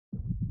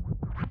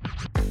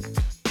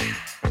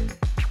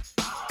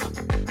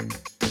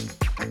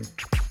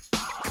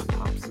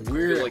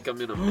feel like I'm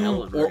in a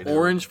melon or right now.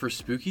 orange for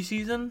spooky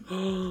season.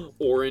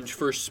 Orange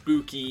for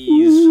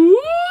spookies.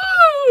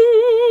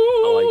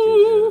 I like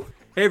it. Yeah.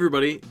 Hey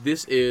everybody,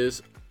 this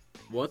is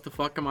what the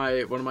fuck am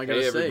I? What am I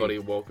gonna say? Hey everybody,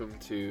 welcome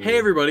to. Hey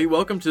everybody,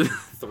 welcome to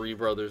Three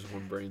Brothers,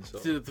 One Brain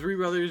Cell. to the Three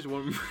Brothers,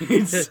 One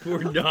Brain Cell.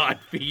 We're not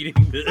feeding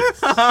this.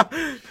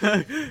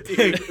 The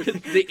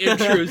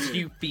intro's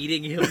you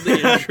feeding him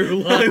the intro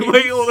line.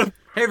 Wait, hold on.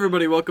 Hey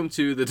everybody, welcome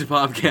to the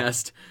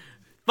TBOB.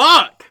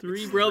 Fuck!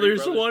 Three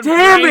brothers, one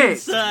Damn brain it! You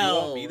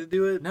cell. want me to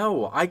do it?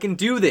 No, I can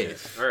do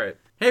this. All right.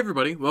 Hey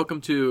everybody,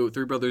 welcome to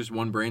Three Brothers,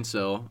 One Brain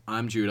Cell.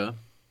 I'm Judah.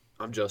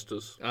 I'm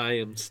Justice. I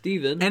am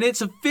Steven. And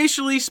it's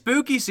officially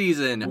spooky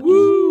season.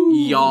 Woo!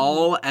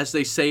 Y'all, as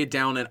they say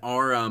down in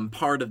our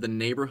part of the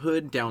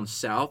neighborhood down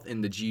south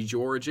in the G,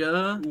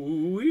 Georgia.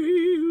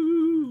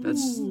 That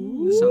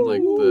sounds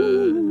like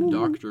the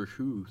Doctor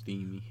Who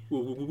theme.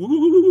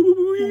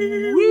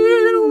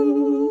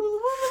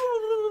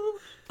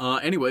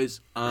 Anyways,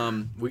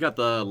 we got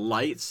the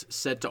lights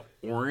set to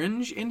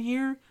orange in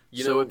here,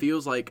 so it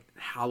feels like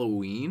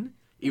Halloween.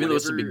 Even though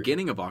it's the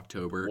beginning of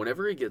October.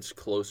 Whenever it gets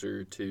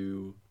closer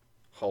to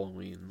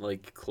Halloween,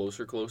 like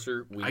closer,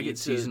 I get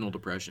seasonal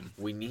depression.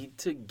 We need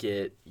to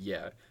get,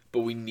 but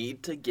we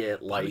need to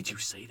get like... Why did you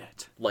say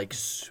that? Like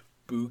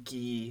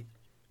spooky...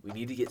 We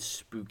need to get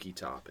spooky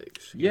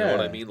topics. Yeah. You know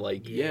what I mean?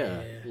 Like,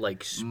 yeah.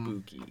 Like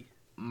spooky.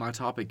 My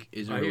topic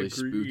isn't I really agree.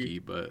 spooky,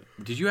 but...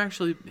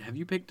 Have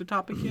you picked a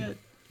topic yet?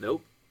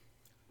 Nope.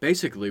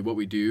 Basically, what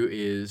we do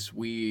is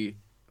we...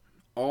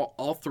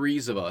 All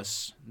threes of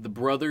us, the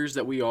brothers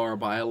that we are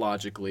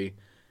biologically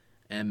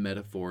and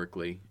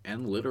metaphorically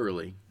and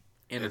literally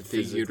in a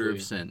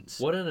figurative sense.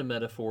 What in a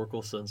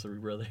metaphorical sense are we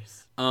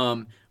brothers?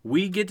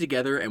 We get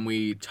together and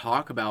we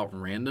talk about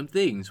random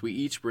things. We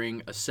each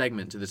bring a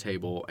segment to the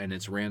table and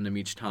it's random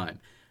each time.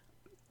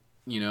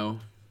 You know?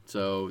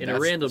 So In a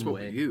random what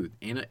way. we do.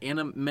 In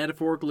a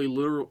metaphorically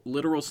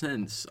literal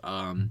sense,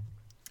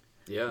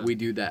 we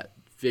do that.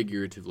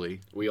 Figuratively,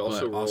 We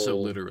also but also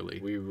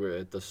literally. We were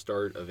at the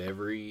start of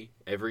every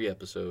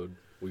episode.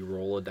 We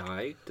roll a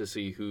die to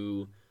see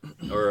who,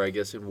 or I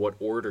guess in what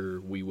order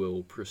we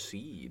will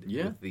proceed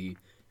with the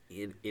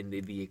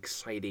the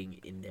exciting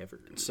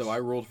endeavors. So I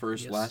rolled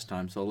first last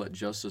time, so I'll let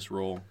Justice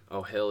roll.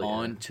 Oh hell yeah!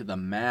 On to the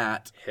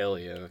mat. Hell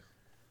yeah!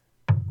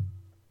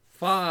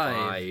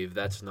 5.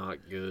 That's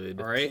not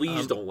good. All right,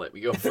 Please don't let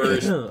me go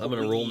first. I'm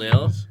gonna roll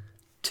now.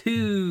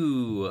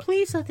 2.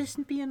 Please let this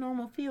be a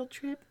normal field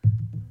trip.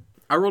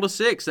 I rolled a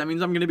 6. That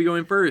means I'm going to be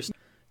going first.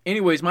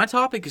 Anyways, my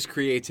topic is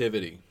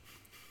creativity.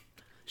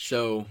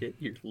 So,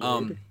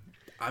 I'm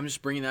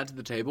just bringing that to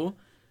the table.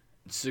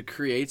 It's the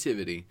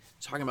creativity.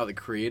 Talking about the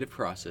creative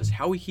process.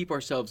 How we keep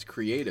ourselves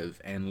creative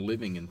and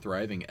living and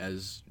thriving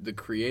as the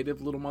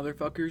creative little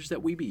motherfuckers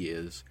that we be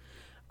is.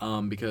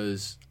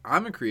 Because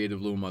I'm a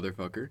creative little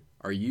motherfucker.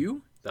 Are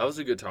you? That was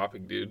a good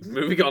topic, dude.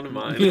 Moving on to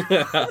mine.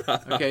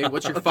 Okay,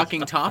 what's your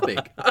fucking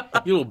topic?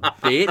 You little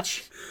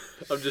bitch.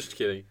 I'm just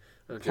kidding.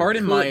 Okay.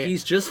 Pardon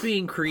He's just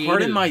being creative.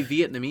 Pardon my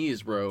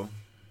Vietnamese, bro.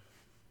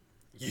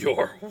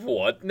 You're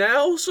what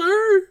now,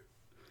 sir?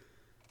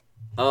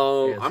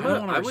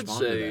 I would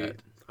say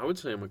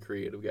I'm a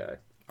creative guy.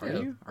 Are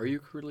you? Are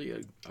you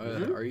really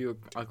are you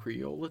a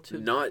Creole?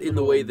 Not in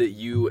the way that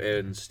you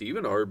and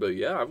Steven are, but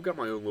yeah, I've got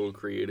my own little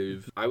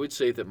creative. I would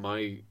say that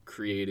my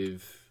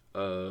creative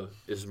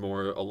is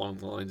more along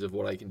the lines of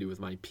what I can do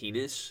with my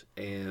penis,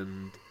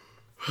 and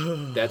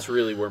that's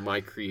really where my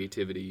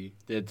creativity.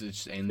 It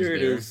just ends Here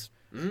it there. is.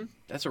 Mm-hmm.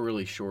 That's a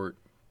really short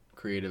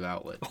creative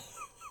outlet.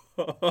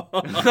 Yo!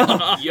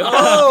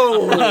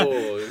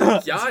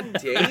 God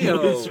damn!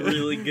 It's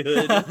really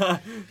good.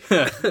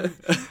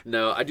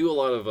 No, I do a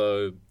lot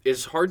of.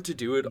 It's hard to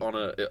do it on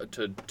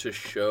to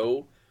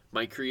show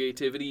my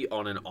creativity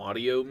on an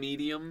audio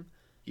medium.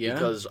 Yeah.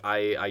 Because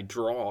I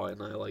draw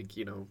and I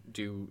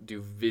do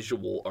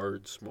visual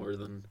arts more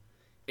than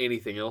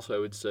anything else, I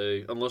would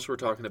say. Unless we're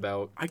talking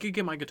about. I could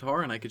get my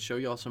guitar and I could show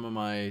y'all some of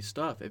my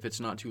stuff if it's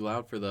not too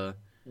loud for the.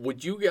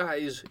 Would you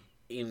guys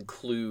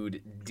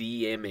include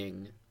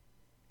DMing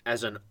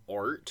as an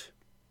art?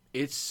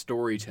 It's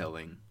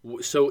storytelling.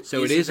 So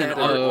it is an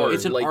art.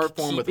 It's an like art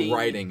form with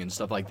writing and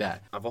stuff like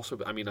that. I've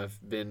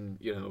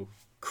been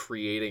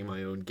creating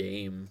my own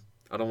game.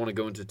 I don't want to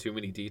go into too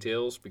many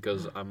details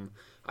because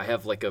I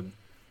have like a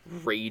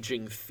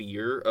raging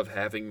fear of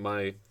having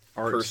my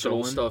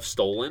personal stuff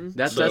stolen.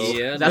 That's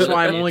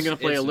why I'm only going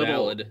to play a little.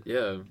 Valid.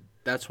 Yeah.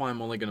 That's why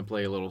I'm only going to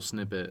play a little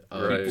snippet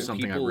of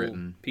something I've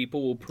written.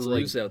 People will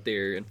peruse out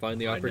there and find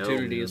the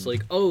opportunity. It's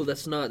like, oh,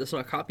 that's not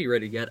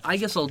copyrighted yet. I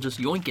guess I'll just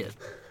yoink it.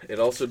 It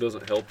also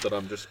doesn't help that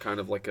I'm just kind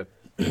of like a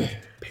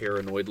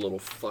paranoid little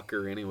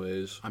fucker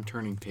anyways. I'm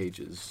turning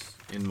pages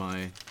in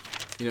my...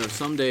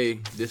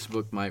 someday this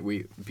book might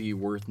be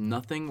worth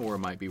nothing or it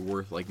might be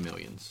worth like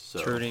millions.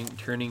 So.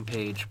 Turning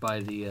page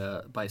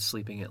by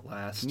Sleeping at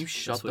Last. Can you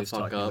shut the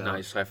fuck up? About.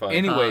 Nice, high five.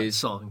 Anyways,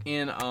 song.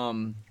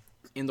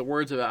 In the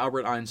words of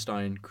Albert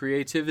Einstein,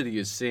 creativity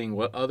is seeing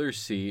what others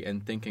see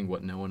and thinking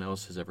what no one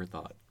else has ever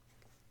thought.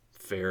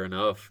 Fair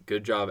enough.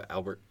 Good job,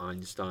 Albert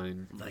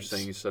Einstein, for Nice.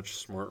 saying such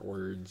smart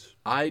words.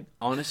 I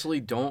honestly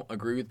don't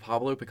agree with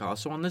Pablo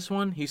Picasso on this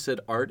one. He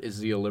said art is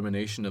the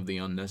elimination of the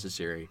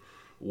unnecessary.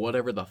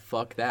 Whatever the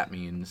fuck that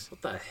means.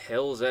 What the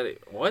hell is that?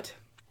 What?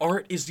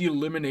 Art is the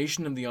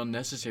elimination of the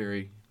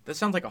unnecessary. That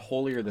sounds like a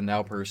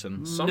holier-than-thou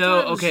person.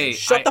 No, okay.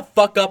 Shut the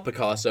fuck up,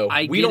 Picasso.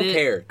 We don't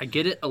care. I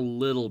get it a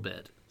little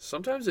bit.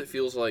 Sometimes it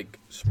feels like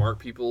smart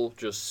people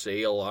just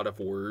say a lot of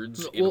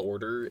words in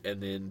order,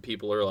 and then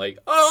people are like,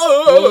 Well,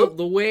 "Oh!"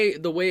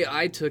 the way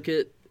I took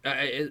it,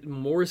 it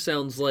more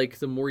sounds like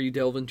the more you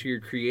delve into your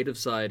creative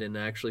side and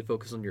actually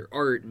focus on your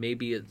art,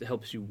 maybe it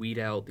helps you weed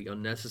out the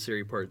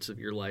unnecessary parts of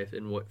your life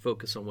and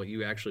focus on what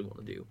you actually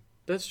want to do.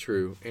 That's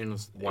true. And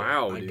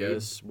Wow, I dude.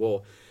 guess.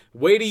 Well,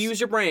 way to use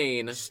your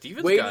brain.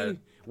 Steven's way got to, a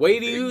way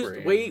to big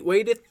use brain.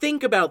 way to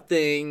think about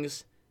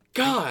things.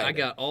 God, I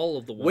got all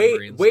of the way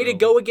Wolverines. to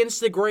go against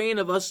the grain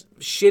of us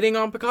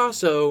shitting on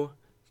Picasso.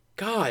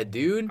 God,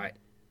 dude.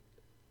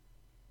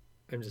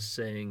 I'm just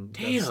saying.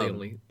 Damn. That's the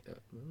only,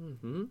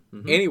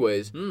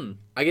 Anyways,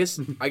 I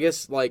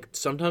guess like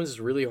sometimes it's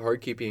really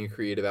hard keeping a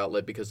creative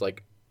outlet because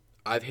like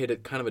I've hit a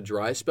kind of a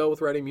dry spell with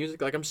writing music.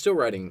 Like I'm still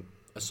writing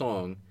a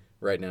song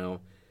right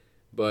now,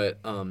 but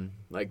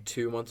like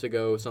 2 months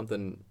ago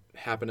something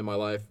happened in my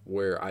life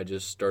where I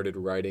just started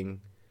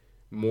writing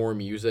more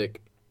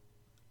music.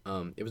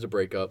 It was a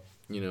breakup,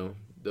 you know.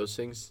 Those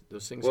things.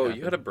 Whoa, happen.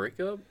 you had a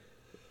breakup?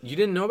 You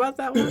didn't know about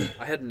that one?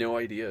 I had no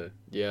idea.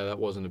 Yeah, that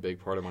wasn't a big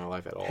part of my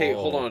life at all. Hey,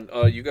 hold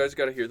on. You guys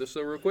got to hear this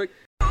though, real quick.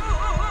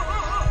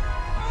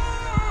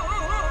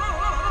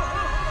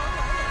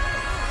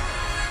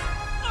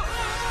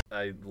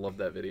 I love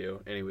that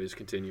video. Anyways,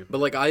 continue. But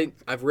like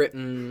I've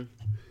written,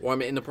 well,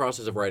 I'm in the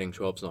process of writing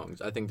 12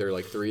 songs. I think there are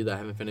like 3 that I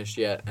haven't finished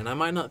yet, and I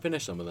might not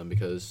finish some of them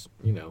because,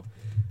 you know.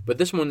 But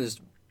this one is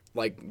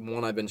like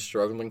one I've been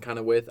struggling kind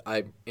of with.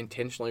 I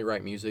intentionally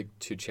write music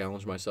to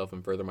challenge myself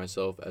and further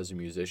myself as a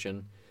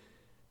musician.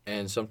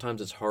 And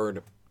sometimes it's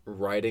hard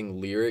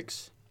writing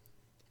lyrics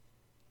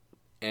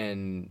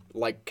and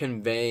like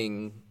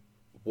conveying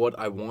what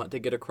I want to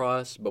get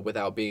across, but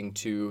without being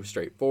too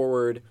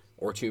straightforward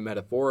or too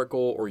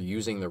metaphorical or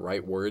using the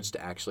right words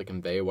to actually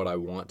convey what I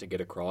want to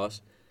get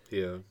across.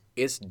 Yeah.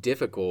 It's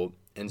difficult,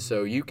 and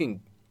so you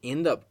can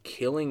end up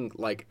killing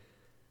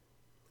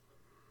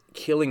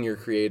your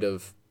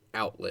creative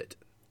outlet.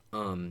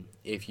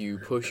 If you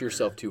push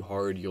yourself too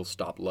hard, you'll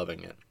stop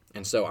loving it.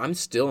 And so I'm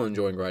still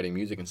enjoying writing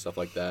music and stuff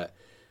like that,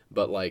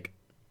 but like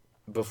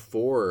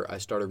before I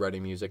started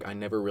writing music, I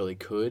never really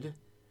could,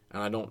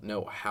 and I don't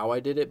know how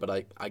I did it, but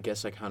I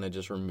guess I kind of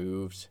just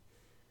removed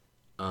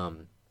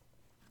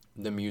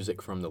the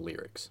music from the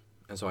lyrics.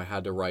 And so I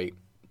had to write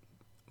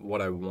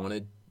what I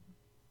wanted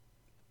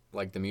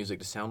like the music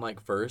to sound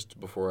like first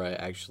before I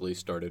actually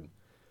started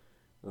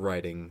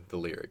writing the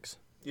lyrics.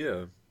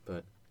 Yeah.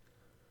 But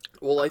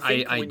well, I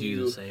think I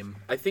do the same.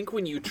 I think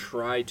when you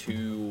try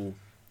to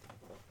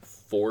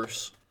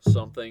force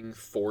something,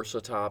 force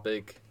a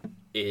topic,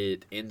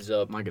 it ends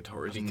up my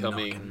guitar is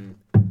becoming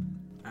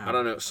I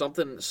don't know,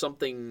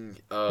 something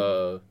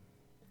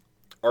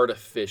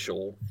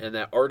artificial, and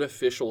that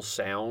artificial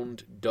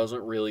sound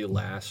doesn't really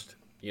last,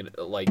 you know,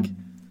 like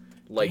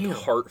Damn.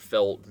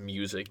 heartfelt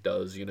music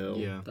does, you know.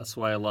 Yeah. That's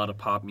why a lot of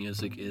pop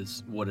music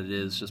is what it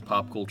is, just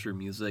pop culture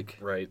music.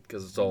 Right,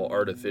 because it's all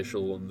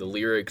artificial, and the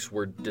lyrics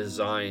were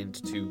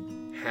designed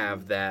to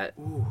have that.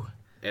 Ooh.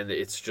 And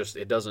it's just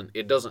it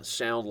doesn't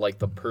sound like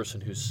the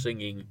person who's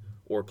singing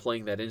or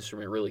playing that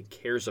instrument really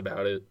cares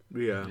about it.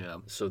 Yeah. Yeah.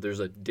 So there's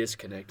a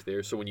disconnect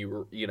there. So when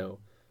you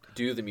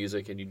do the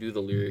music and you do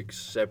the lyrics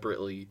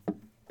separately,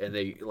 and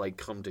they like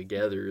come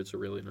together, it's a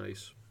really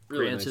nice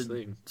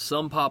thing.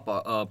 Some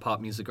pop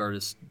music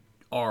artists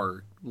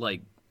are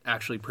like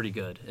actually pretty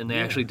good, and they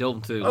actually delve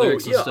into the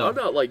lyrics and stuff.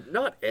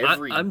 Not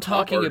every. I'm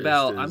pop talking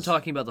about artist is I'm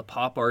talking about the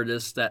pop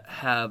artists that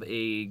have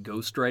a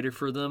ghostwriter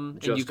for them,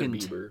 and you Justin can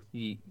Bieber.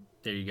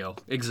 There you go.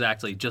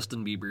 Exactly,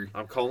 Justin Bieber.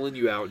 I'm calling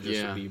you out,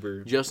 Justin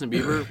Bieber. Justin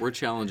Bieber, we're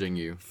challenging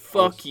you.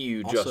 Fuck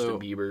you, Also, Justin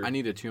Bieber. I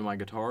need to tune my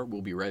guitar.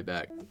 We'll be right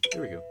back.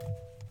 Here we go.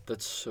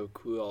 That's so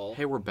cool.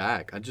 Hey, we're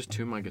back. I just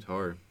tuned my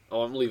guitar.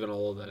 Oh, I'm leaving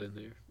all of that in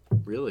there.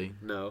 Really?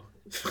 No.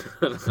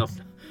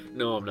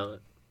 No, I'm not.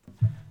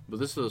 But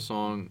this is a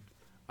song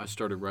I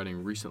started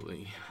writing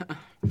recently.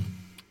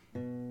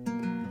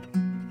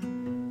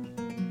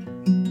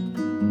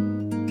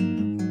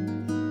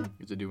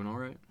 Is it doing all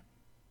right?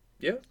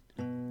 Yeah.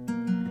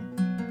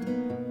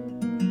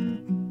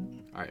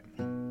 All right.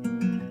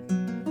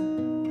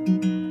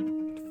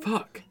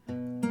 Fuck.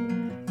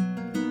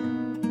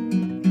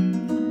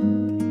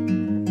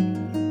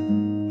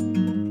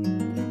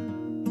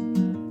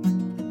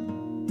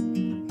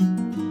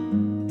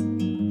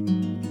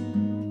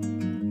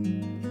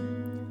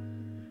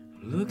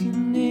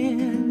 Looking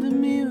in the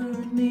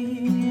mirror at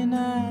me, and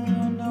I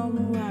don't know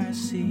who I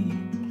see.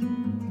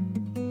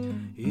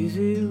 Is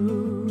it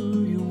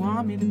who you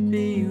want me to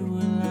be?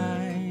 Will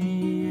I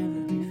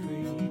ever be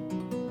free?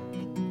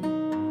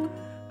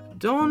 I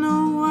don't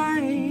know why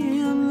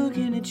I'm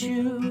looking at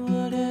you.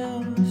 What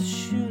else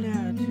should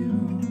I do?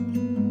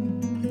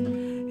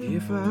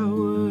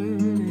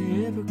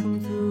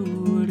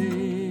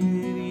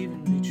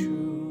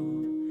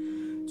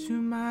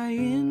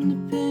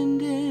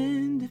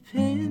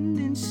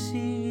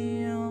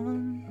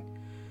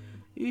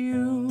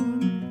 you.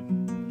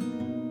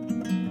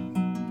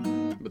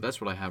 But that's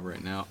what I have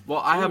right now. Well,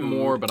 I have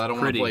more, but I don't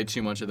want to play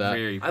too much of that.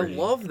 Very I pretty.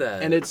 love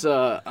that. And it's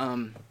a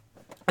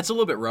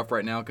little bit rough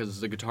right now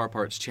because the guitar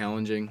part's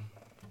challenging.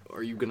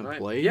 Are you gonna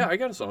play? Yeah, I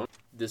got a song.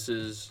 This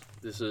is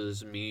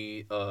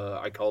me.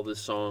 I call this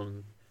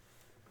song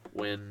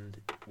when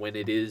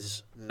it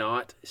is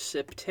not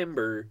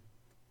September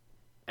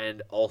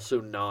and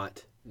also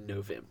not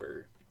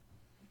November.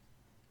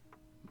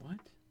 What?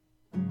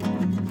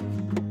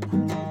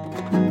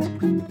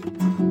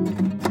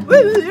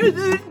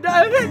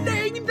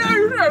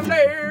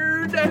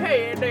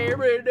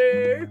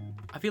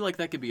 I feel like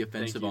that could be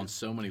offensive on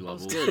so many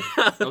levels.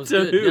 That was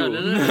good.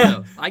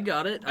 No. I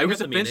got it. It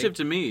was offensive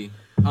to me.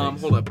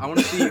 Hold up. I want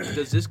to see.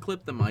 Does this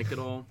clip the mic at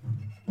all?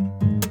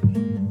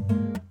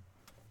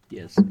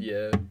 Yes.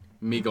 Yeah.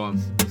 Me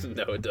going.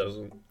 No, it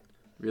doesn't.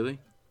 Really?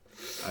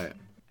 All right.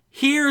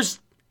 Here's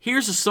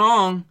a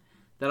song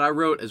that I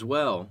wrote as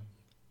well.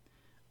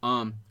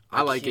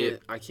 I like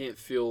it. I can't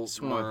feel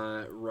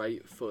my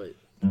right foot.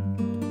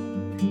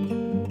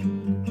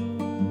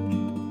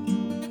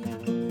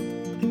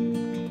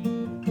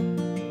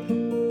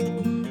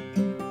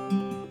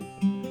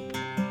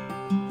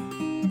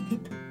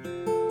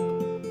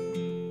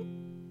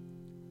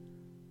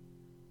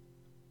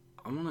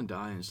 I want to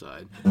die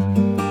inside.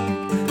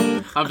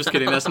 I'm just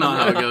kidding. That's not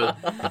how it goes.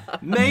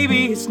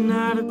 Maybe it's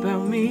not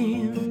about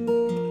me.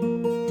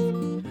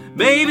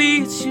 Maybe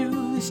it's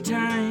you this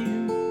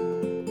time.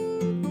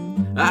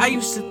 I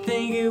used to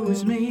think it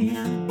was me.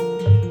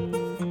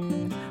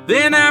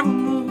 Then I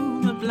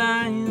removed the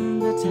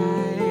blind that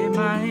tied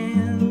my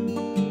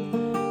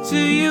hand to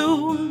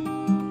you.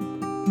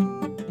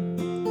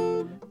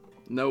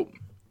 Nope.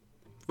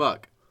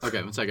 Fuck.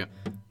 Okay, 1 second.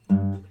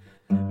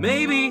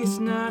 Maybe it's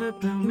not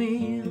about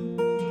me.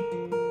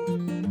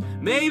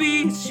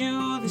 Maybe it's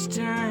you this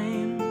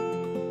time.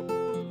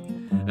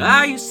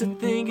 I used to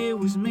think it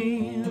was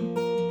me.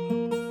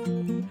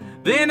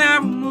 Then I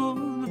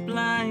removed the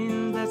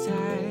blinds that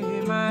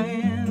tied my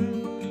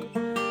hand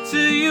to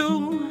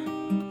you.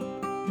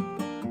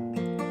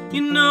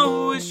 You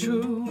know it's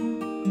true.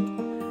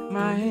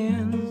 My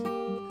hands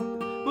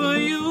were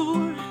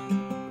you.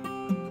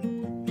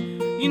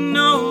 You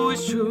know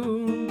it's true.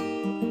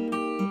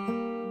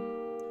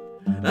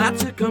 I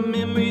took our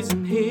memories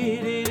and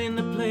hid it in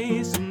a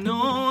place and no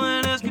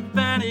one else could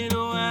find it.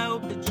 Oh, I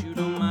hope that you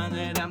don't mind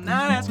that I'm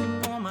not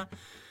asking for my...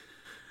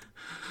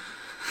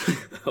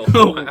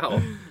 Oh,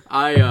 wow.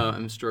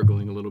 I'm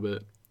struggling a little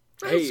bit.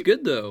 Hey, It's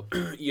good, though.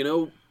 You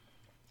know,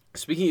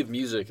 speaking of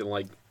music and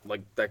like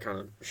that kind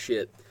of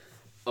shit,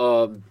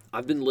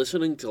 I've been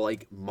listening to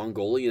like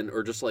Mongolian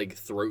or just like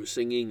throat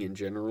singing in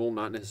general,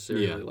 not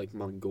necessarily like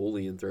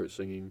Mongolian throat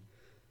singing,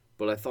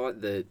 but I thought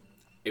that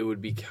it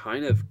would be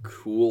kind of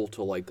cool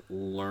to like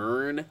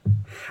learn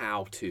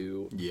how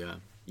to. Yeah.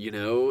 You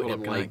know, Hold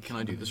and up, can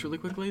I do this really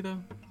quickly though?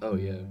 Oh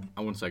yeah.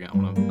 1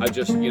 second. I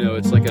just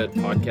it's like a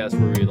podcast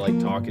where we like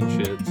talk and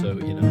shit. So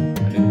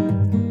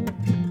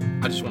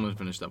I just wanted to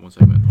finish that 1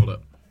 segment. Hold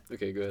up.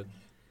 Okay, good.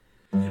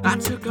 I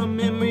took our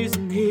memories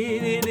and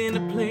hid it in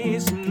a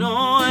place and no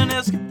one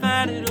else could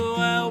find it. Oh,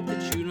 I hope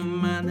that you don't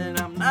mind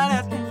that I'm not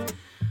asking.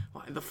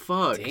 Why the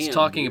fuck? Damn, He's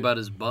talking about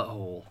his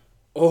butthole.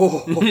 Oh,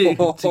 To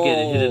get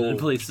it hidden in a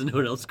place that no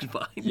one else could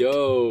find.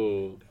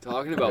 Yo,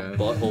 talking about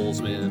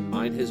buttholes, man.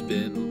 Mine has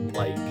been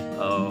like,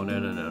 Oh, no.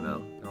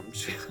 I'm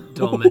just,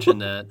 Don't mention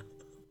that.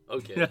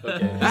 okay.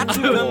 I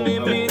took our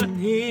memories and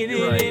hid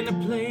You're it right. in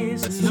a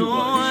place That's and too no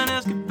much. one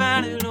else could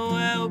find it. Oh,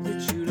 I hope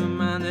that you don't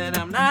mind that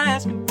I'm not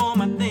asking for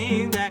my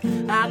things.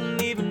 I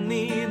don't even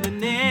need the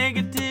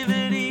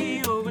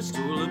negativity or a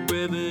stool of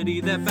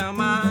brevity that found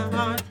my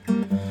heart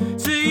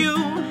to you.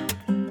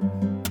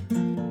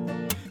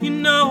 You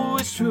know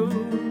it's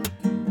true.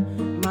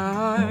 My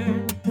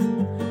heart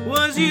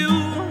was you.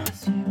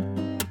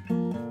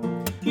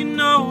 You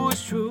know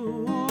it's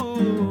true.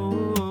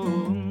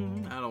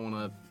 I don't want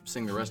to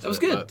sing the rest That of was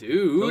it. good. but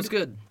Dude, That was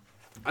good.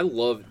 I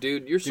love,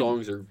 dude. Your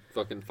songs are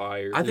fucking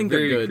fire. I think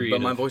Very they're good, creative.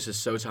 but my voice is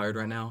so tired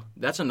right now.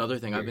 That's another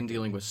thing. I've been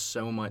dealing with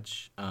so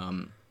much,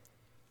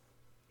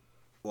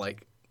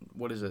 like,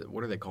 what is it?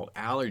 What are they called?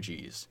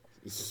 Allergies.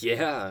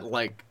 yeah.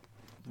 Like,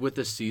 with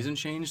the season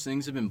change,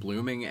 things have been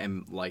blooming,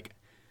 and, like,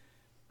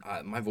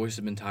 my voice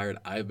has been tired.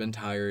 I've been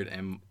tired,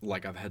 and,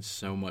 like, I've had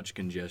so much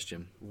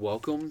congestion.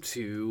 Welcome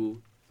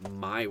to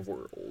my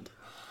world.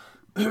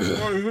 I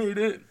hate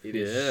it. It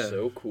is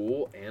so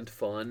cool and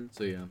fun,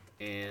 So, yeah.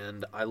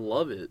 and I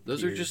love it.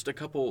 Those are dude. just a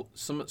couple,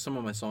 some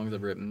of my songs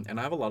I've written, and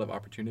I have a lot of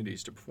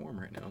opportunities to perform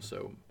right now,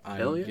 so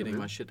Hell I'm yeah, getting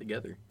man. my shit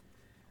together.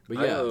 But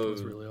I, yeah, That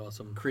was really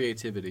awesome.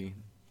 creativity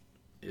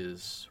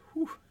is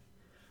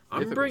I'm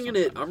difficult bringing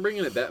it. sometimes. I'm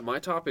bringing it back. My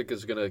topic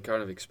is gonna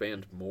kind of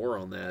expand more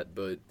on that,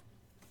 but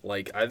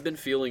like I've been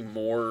feeling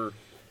more.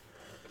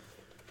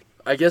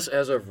 I guess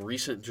as of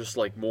recent, just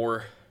like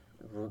more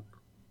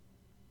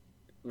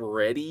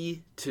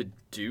ready to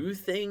do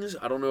things.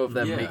 I don't know if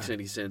that makes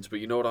any sense, but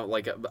you know what I'm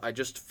like. I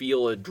just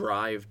feel a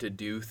drive to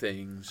do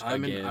things.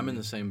 I'm in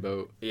the same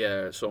boat.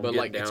 Yeah, so but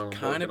like it's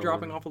kind of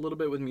dropping off a little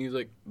bit with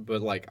music.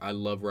 But like I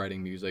love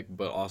writing music,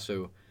 but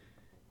also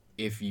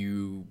if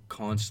you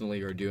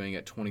constantly are doing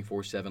it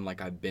 24/7,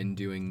 like I've been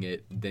doing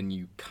it, then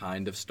you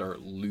kind of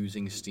start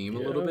losing steam a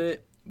little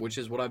bit, which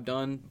is what I've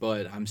done.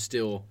 But I'm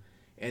still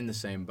in the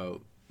same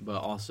boat. But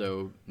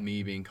also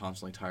me being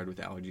constantly tired with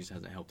allergies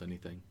hasn't helped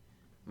anything.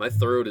 My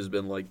throat has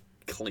been like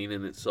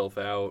cleaning itself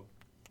out,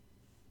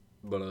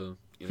 but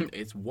you know,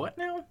 it's what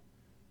now?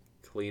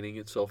 Cleaning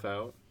itself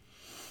out.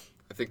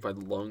 I think my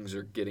lungs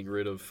are getting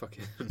rid of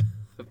fucking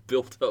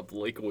built up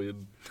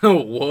liquid.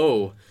 Oh,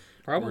 whoa!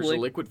 Probably. Where's the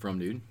liquid from,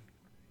 dude?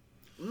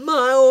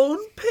 My own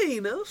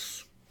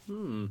penis.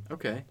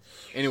 Okay.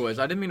 Anyways,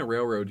 I didn't mean to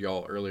railroad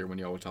y'all earlier when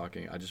y'all were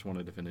talking. I just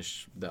wanted to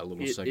finish that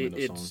little segment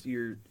of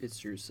song.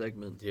 It's your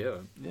segment. Yeah.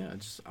 Yeah.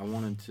 I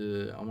wanted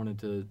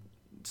to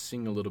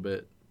sing a little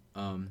bit.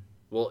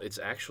 Well, it's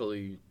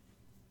actually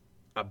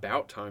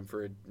about time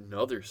for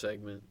another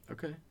segment.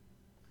 Okay.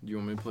 Do you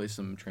want me to play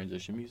some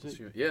transition music?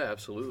 Yeah,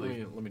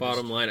 absolutely. Let me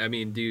Bottom line, I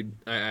mean, dude,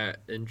 I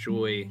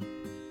enjoy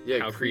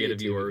how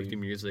creative you are with your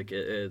music.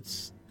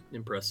 It's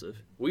impressive.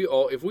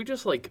 If we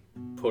just like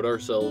put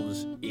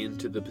ourselves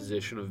into the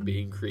position of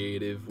being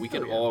creative, we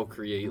can all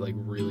create like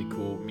really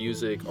cool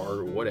music,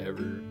 art,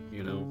 whatever,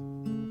 you know.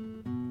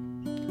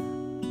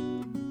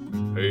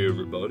 Hey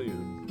everybody,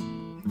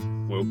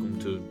 and welcome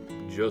to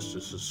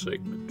Justice's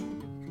segment.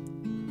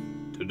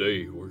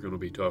 Today we're going to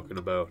be talking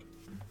about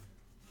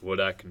what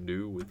I can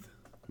do with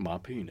my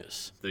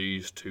penis.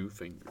 These two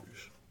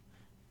fingers.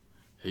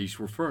 He's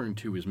referring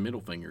to his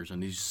middle fingers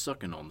and he's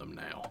sucking on them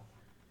now.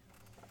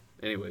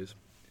 Anyways.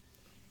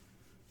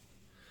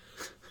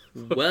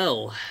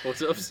 Well,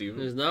 what's up,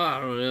 Steven? I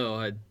don't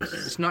know.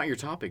 It's not your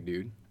topic,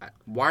 dude.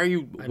 Why are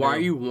you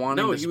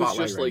wanting the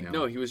spotlight right now?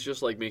 No, he was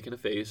just like making a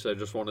face. I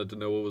just wanted to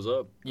know what was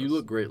up. You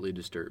look greatly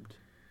disturbed.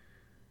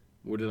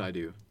 What did I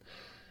do?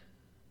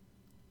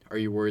 Are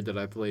you worried that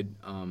I played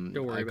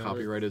a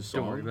copyrighted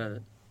song? Don't worry about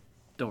it.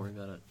 Don't worry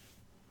about it.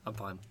 I'm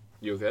fine.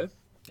 You okay?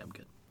 I'm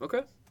good.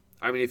 Okay.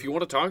 I mean, if you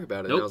want to talk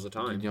about it, now's the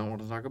time. You don't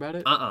want to talk about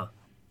it?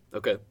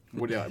 Okay.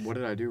 What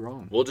did I do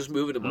wrong? We'll just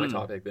move it to my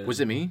topic then. Was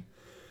it me?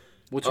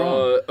 What's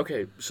wrong?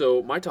 Okay,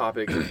 so my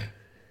topic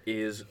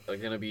is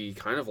going to be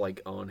kind of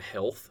like on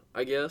health,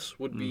 I guess,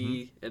 would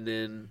be. And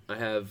then I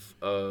have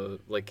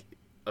like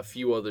a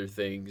few other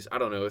things. I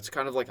don't know. It's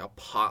kind of like a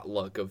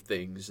potluck of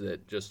things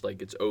that just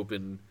like it's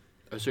open.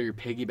 Oh, so you're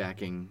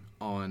piggybacking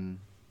on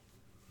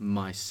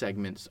my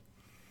segments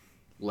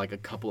like a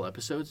couple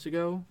episodes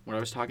ago when I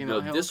was talking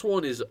about health? This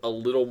one is a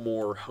little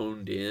more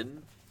honed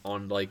in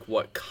on like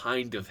what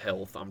kind of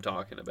health I'm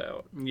talking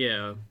about.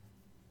 Yeah.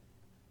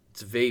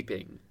 It's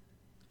vaping.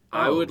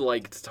 I would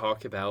like to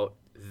talk about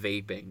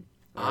vaping.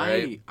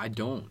 Right? I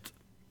don't.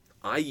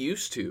 I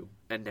used to,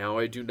 and now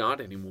I do not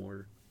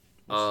anymore.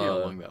 Let's see how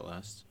long that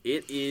lasts.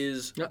 It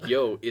is,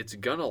 it's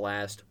gonna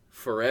last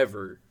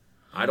forever.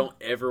 I don't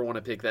ever want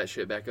to pick that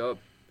shit back up.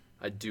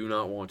 I do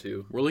not want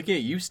to. We're looking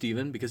at you,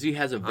 Steven, because he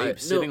has a vape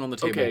sitting on the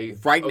table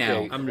right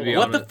now. I'm gonna be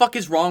what the fuck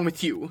is wrong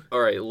with you?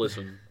 All right,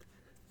 listen.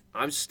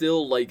 I'm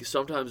still, like,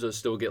 sometimes I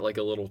still get, like,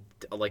 a little,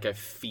 like, I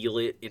feel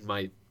it in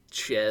my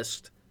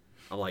chest.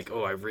 I'm like,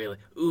 I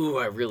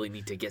really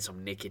need to get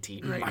some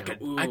nicotine right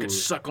now. I could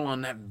suckle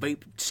on that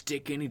vape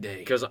stick any day.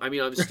 Because, I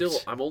mean,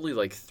 I'm only,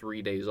 like,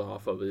 3 days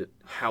off of it.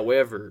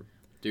 However...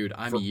 Dude,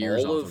 I'm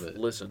years off of it.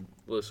 Listen.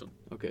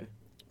 Okay.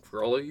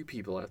 For all of you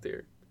people out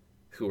there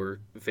who are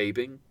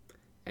vaping,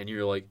 and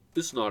you're like,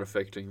 this is not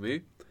affecting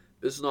me.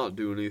 This is not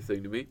doing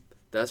anything to me.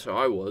 That's how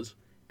I was.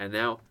 And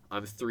now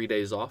I'm 3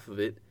 days off of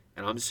it,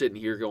 and I'm sitting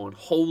here going,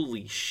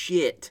 holy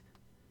shit.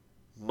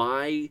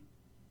 My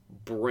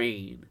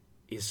brain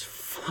is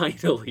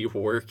finally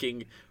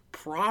working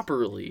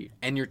properly.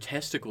 And your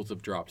testicles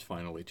have dropped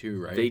finally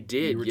too, right? They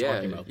did, you were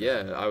talking about that.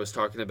 Yeah, I was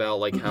talking about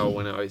like how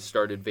when I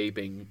started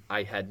vaping,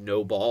 I had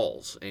no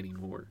balls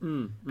anymore.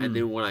 And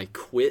then when I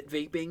quit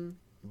vaping,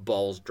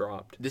 balls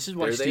dropped. This is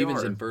why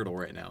Steven's infertile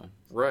right now.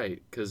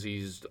 Right, because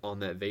he's on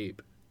that vape.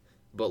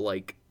 But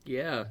like...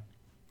 Yeah.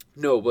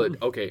 No,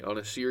 but okay, on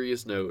a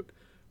serious note,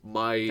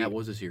 That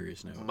was a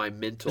serious note. My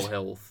mental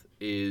health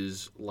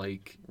is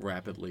like...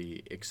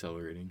 rapidly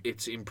accelerating.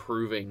 It's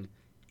improving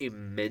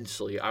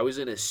immensely. I was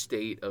in a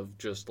state of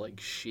just like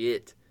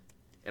shit,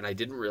 and I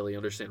didn't really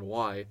understand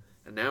why.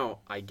 And now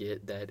I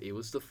get that it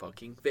was the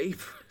fucking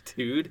vape,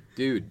 dude.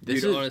 Dude,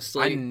 this is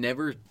honestly, I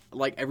never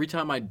like every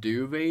time I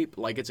do vape,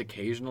 like it's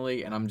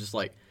occasionally, and I'm just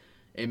like,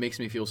 it makes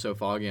me feel so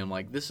foggy. I'm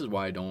like, this is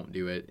why I don't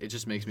do it. It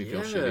just makes me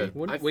feel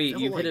shitty. Wait,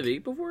 you've hit a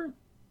vape before?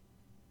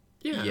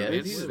 Yeah, yes.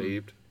 It's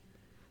vaped.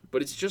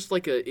 But it's just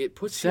like it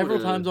puts several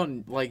times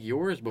on like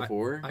yours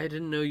before. I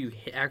didn't know you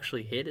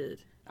actually hit it.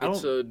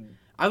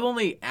 I've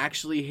only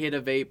actually hit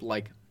a vape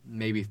like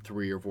maybe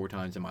 3 or 4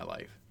 times in my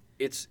life.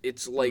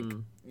 It's like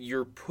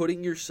you're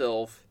putting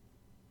yourself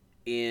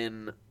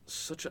in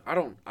such a I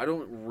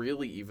don't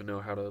really even know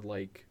how to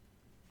like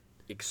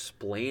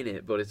explain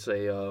it, but it's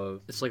a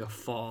it's like a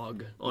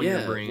fog on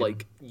your brain.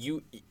 Like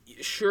you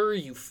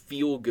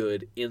feel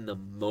good in the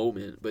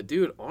moment, but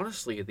dude,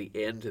 honestly, at the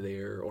end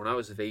there, when I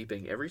was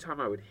vaping, every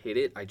time I would hit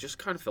it, I just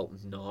kind of felt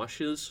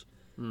nauseous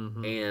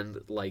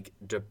and like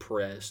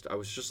depressed. I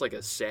was just like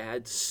a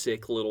sad,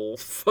 sick little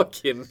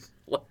fucking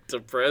like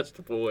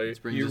depressed boy.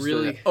 You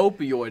really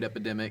opioid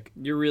epidemic.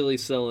 You're really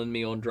selling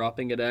me on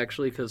dropping it,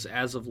 actually, because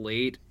as of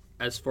late,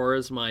 as far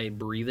as my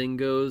breathing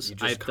goes,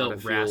 I felt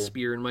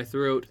raspier in my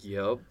throat.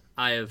 Yep.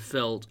 I have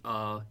felt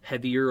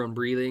heavier on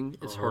breathing.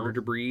 It's harder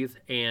to breathe,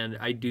 and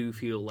I do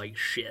feel like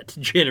shit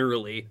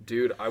generally.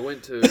 Dude, I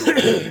went to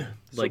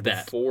like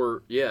that.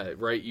 Before, yeah,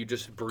 right. You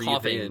just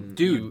breathe in,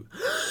 dude.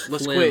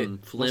 Let's Phlegm,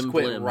 quit. Let's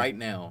quit right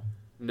now.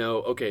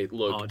 No, okay.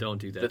 Look, oh,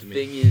 don't do that. The to me.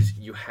 thing is,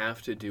 you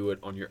have to do it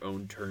on your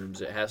own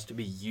terms. It has to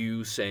be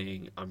you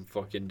saying, "I'm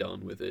fucking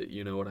done with it."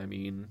 You know what I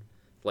mean?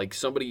 Like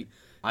somebody.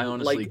 I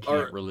honestly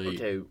can't relate.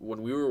 Okay,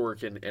 when we were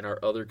working, and our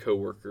other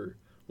coworker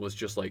was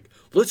just like,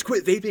 "Let's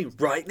quit vaping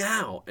right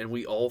now," and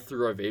we all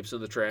threw our vapes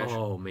in the trash.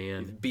 Oh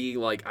man, being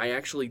like, I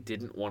actually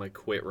didn't want to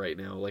quit right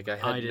now. Like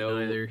I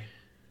didn't either.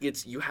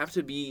 You have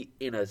to be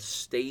in a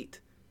state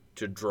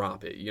to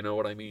drop it. You know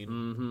what I mean?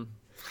 Mm-hmm.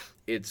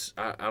 It's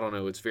I don't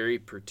know. It's very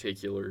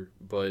particular,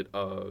 but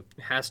it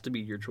has to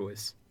be your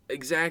choice.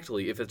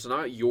 Exactly. If it's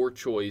not your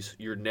choice,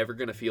 you're never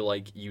gonna feel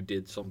like you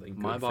did something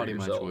good my body, for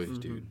my yourself. choice,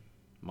 dude.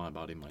 My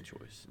body, my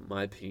choice.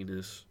 My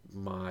penis,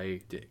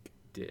 my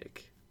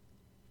dick.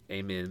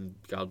 Amen.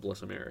 God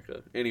bless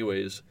America.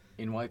 Anyways,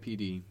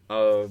 NYPD,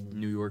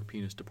 New York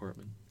Penis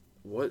Department.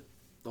 What?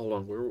 Hold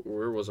on.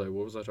 Where was I?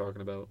 What was I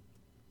talking about?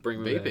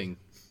 Bring me vaping.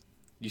 back.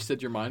 You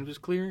said your mind was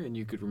clear and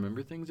you could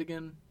remember things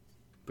again,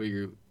 but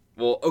you.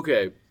 Well,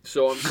 okay.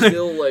 So I'm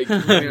still like,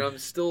 I'm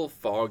still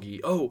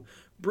foggy. Oh,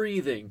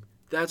 breathing.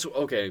 That's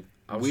okay.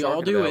 We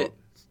all do it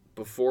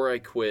before I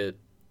quit.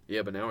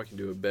 Yeah, but now I can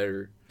do it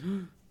better.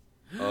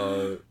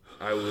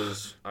 I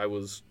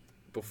was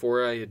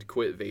before I had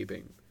quit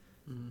vaping.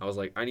 I was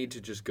like, I need to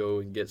just go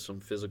and get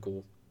some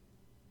physical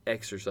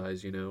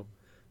exercise, you know.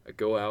 I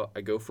go out,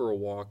 I go for a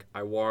walk.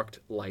 I walked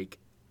like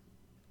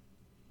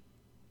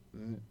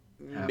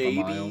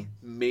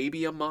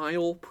maybe a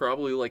mile,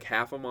 probably like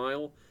half a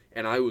mile,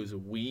 and I was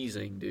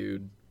wheezing,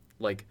 dude.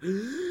 Like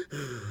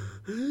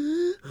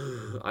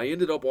I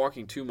ended up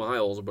walking 2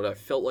 miles, but I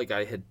felt like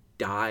I had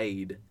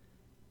died.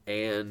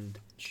 And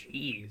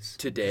jeez.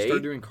 Today,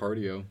 start doing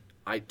cardio.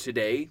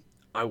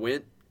 I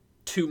went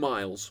 2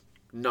 miles,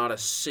 not a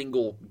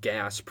single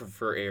gasp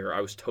for air.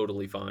 I was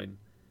totally fine,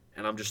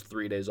 and I'm just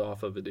 3 days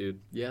off of it, dude.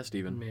 Yeah,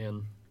 Steven.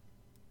 Man,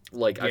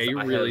 like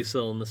you're really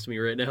selling this to me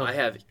right now. I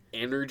have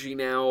energy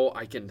now.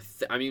 I can.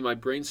 I mean, my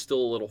brain's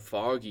still a little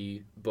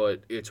foggy,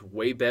 but it's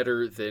way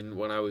better than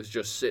when I was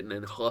just sitting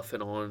and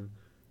huffing on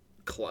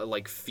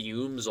like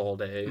fumes all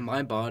day.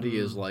 My body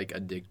is like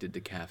addicted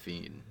to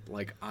caffeine.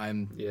 Like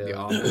I'm the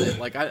opposite.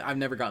 Like I've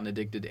never gotten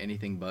addicted to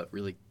anything but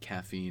really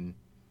caffeine.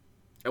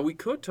 And we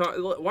could talk.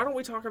 Why don't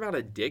we talk about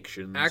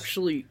addictions?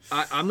 Actually,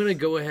 I'm gonna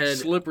go ahead.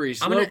 Slippery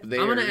slope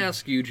there. I'm gonna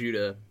ask you,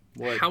 Judah.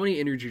 What? How many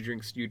energy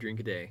drinks do you drink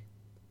a day?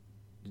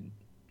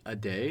 A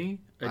day?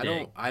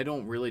 I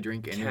don't really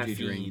drink energy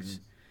drinks.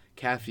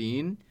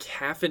 Caffeine?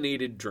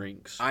 Caffeinated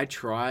drinks.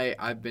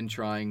 I've been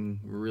trying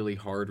really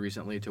hard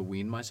recently to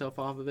wean myself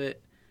off of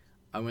it.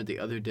 I went the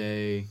other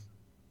day.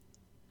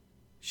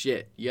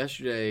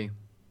 Yesterday.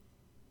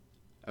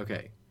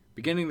 Okay.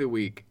 Beginning of the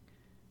week,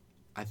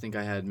 I think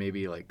I had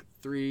maybe like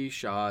 3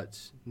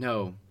 shots.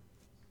 No.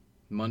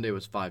 Monday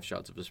was 5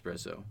 shots of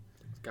espresso.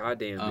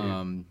 Goddamn,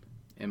 dude.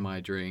 In my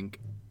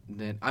drink.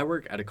 Then I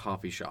work at a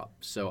coffee shop,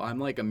 so I'm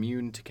like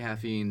immune to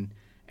caffeine,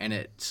 and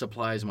it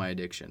supplies my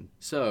addiction.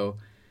 So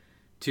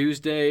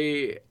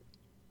Tuesday,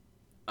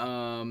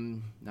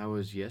 that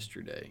was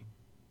yesterday,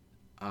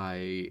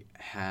 I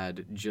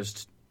had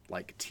just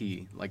like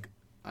tea. Like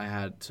I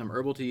had some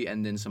herbal tea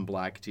and then some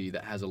black tea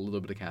that has a little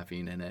bit of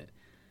caffeine in it.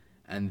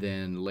 And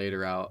then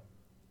later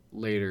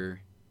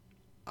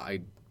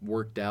I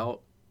worked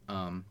out,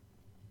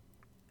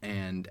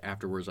 and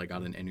afterwards I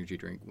got an energy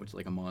drink, which is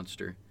like a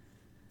Monster.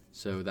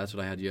 So that's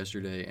what I had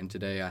yesterday, and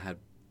today I had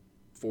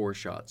 4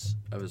 shots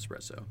of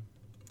espresso.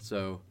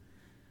 So,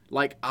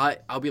 like,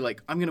 I'll be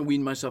like, I'm going to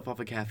wean myself off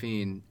of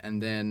caffeine,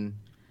 and then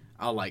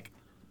I'll, like,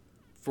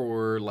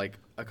 for, like,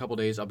 a couple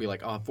days, I'll be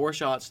like, 4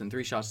 shots, then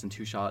 3 shots, then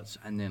 2 shots,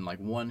 and then, like,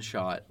 1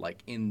 shot,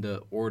 like, in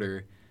the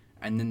order,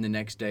 and then the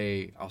next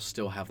day, I'll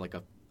still have, like,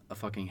 a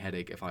fucking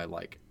headache if I,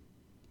 like,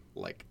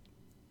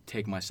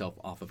 take myself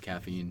off of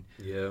caffeine.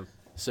 Yeah.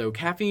 So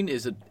caffeine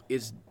is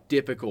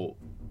difficult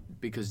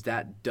because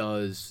that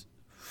does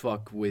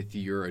fuck with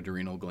your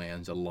adrenal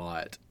glands a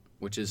lot,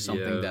 which is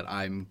something that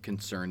I'm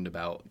concerned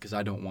about because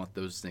I don't want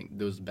those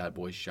bad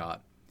boys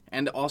shot.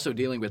 And also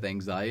dealing with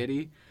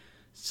anxiety.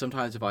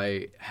 Sometimes if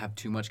I have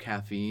too much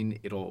caffeine,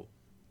 it'll,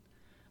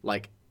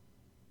 like,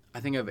 I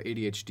think I have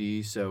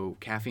ADHD, so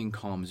caffeine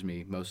calms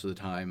me most of the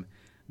time.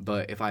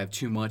 But if I have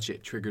too much,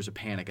 it triggers a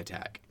panic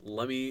attack.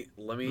 Let me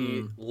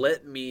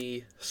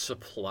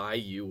supply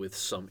you with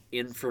some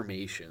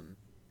information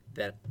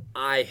that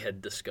I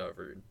had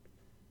discovered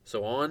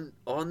So on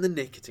the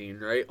nicotine,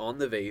 right, on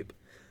the vape,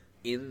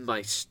 in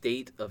my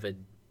state of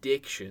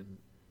addiction,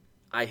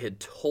 I had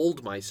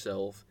told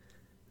myself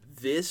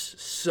this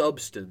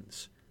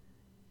substance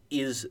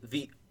is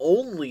the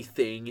only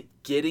thing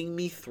getting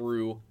me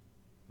through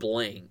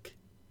blank.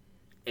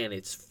 And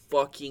it's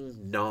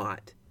fucking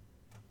not.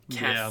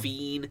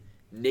 Caffeine,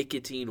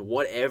 nicotine,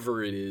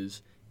 whatever it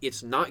is,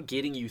 it's not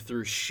getting you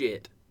through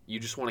shit. You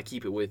just want to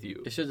keep it with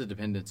you. It's just a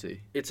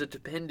dependency. It's a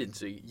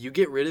dependency. You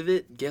get rid of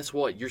it, guess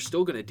what? You're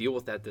still going to deal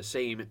with that the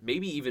same,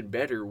 maybe even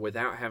better,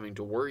 without having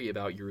to worry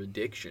about your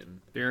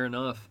addiction. Fair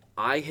enough.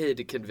 I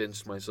had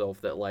convinced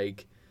myself that,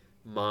 like,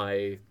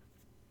 what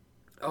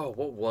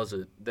was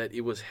it? That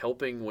it was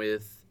helping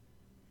with...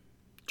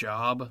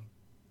 Job.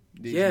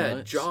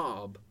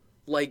 Job.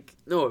 Like,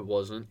 no, it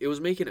wasn't. It was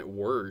making it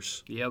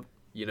worse. Yep.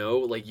 You know,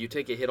 like, you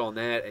take a hit on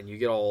that and you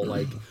get all,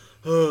 like,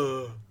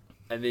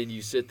 and then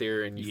you sit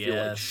there and you feel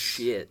like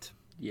shit.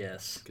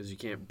 Yes. Because you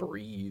can't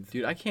breathe.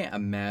 Dude, I can't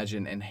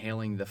imagine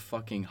inhaling the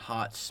fucking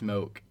hot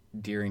smoke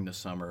during the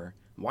summer.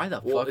 Why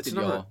the fuck did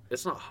y'all...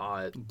 It's not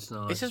hot. It's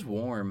not. It's just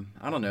warm.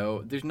 I don't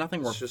know. There's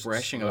nothing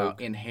refreshing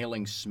about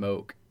inhaling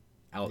smoke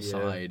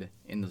outside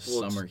in the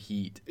summer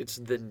heat. It's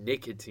the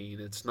nicotine.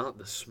 It's not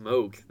the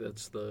smoke.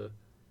 That's the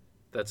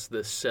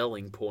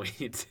selling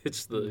point.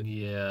 It's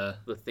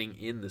the thing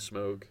in the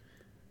smoke.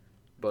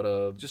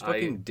 But just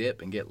fucking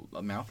dip and get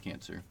mouth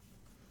cancer.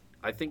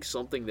 I think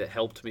something that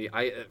helped me,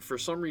 for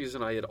some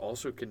reason I had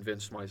also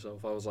convinced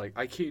myself, I was like,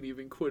 I can't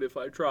even quit if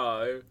I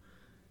try.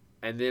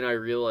 And then I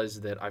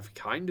realized that I've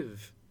kind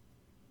of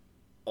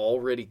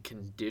already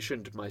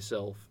conditioned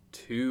myself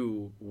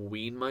to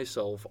wean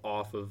myself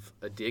off of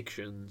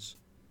addictions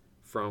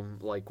from,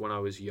 like, when I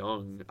was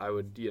young. I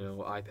would,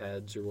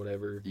 iPads or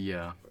whatever.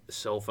 Yeah.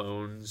 Cell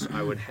phones.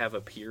 I would have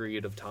a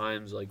period of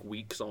times, like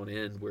weeks on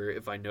end, where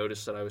if I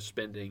noticed that I was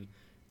spending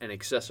an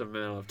excessive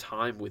amount of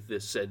time with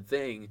this said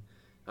thing,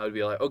 I would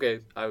be like, okay,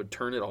 I would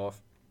turn it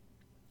off,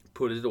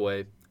 put it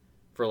away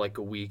for like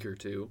a week or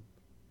two,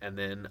 and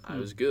then I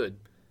was good.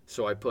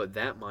 So I put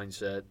that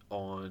mindset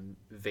on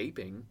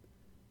vaping,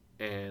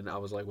 and I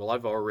was like, well,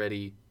 I've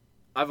already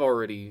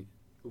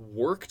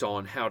worked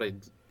on how to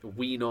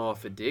wean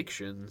off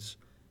addictions.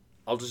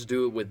 I'll just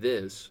do it with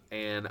this.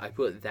 And I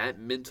put that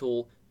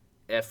mental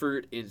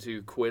effort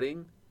into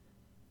quitting.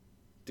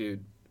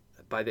 Dude,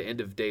 by the end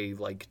of day,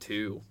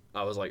 2,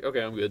 I was like,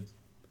 okay, I'm good.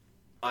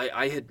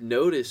 I had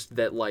noticed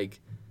that,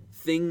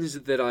 things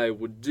that I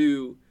would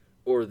do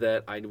or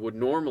that I would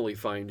normally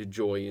find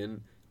joy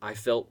in, I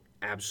felt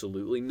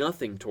absolutely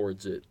nothing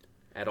towards it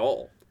at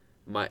all.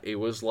 It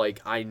was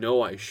like, I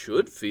know I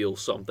should feel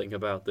something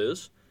about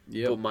this,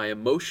 but my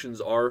emotions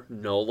are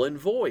null and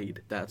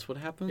void. That's what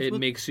happens. It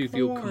with makes you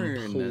feel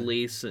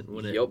complacent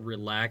when it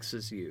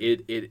relaxes you.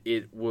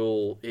 It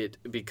will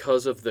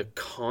because of the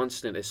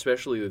constant,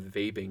 especially with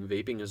vaping.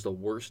 Vaping is the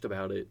worst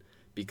about it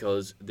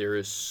because there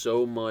is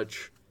so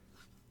much.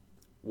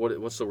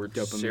 What's the word?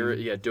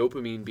 Dopamine.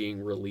 Dopamine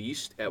being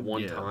released at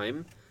one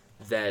time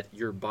that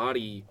your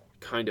body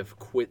kind of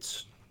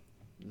quits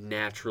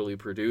naturally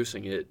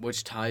producing it,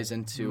 which ties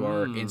into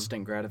our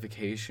instant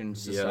gratification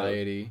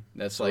society.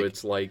 That's so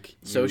it's like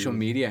social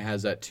media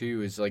has that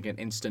too. Is like an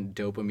instant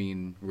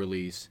dopamine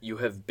release. You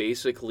have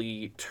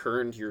basically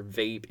turned your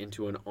vape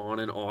into an on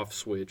and off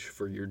switch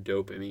for your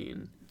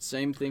dopamine.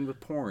 Same thing with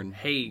porn.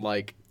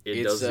 It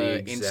it's does the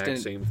exact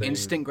same thing.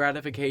 Instant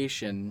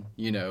gratification,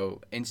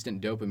 instant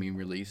dopamine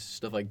release,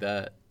 stuff like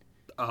that.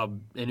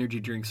 Energy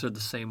drinks are the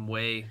same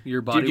way.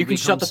 Your body. Dude, you can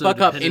shut the fuck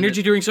up.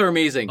 Energy drinks are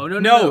amazing. Oh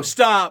no!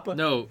 Stop.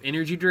 No,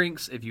 energy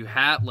drinks. If you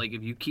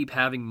keep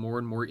having more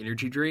and more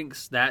energy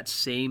drinks, that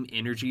same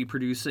energy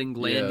producing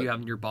gland you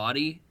have in your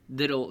body,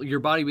 your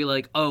body be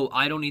like, oh,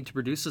 I don't need to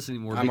produce this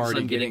anymore because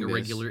I'm getting a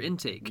regular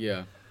intake.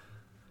 Yeah.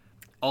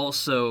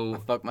 Also, I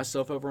fucked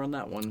myself over on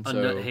that one.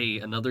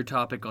 Another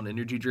topic on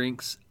energy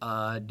drinks,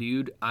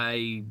 dude.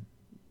 I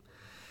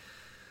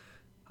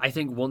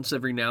think once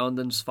every now and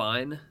then's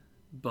fine.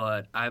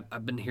 But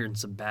I've been hearing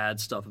some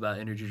bad stuff about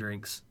energy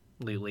drinks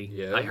lately.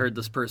 Yeah. I heard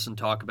this person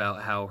talk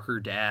about how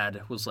her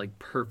dad was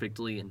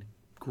perfectly in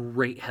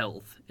great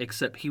health,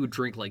 except he would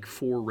drink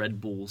 4 Red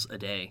Bulls a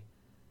day.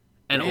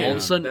 And all of a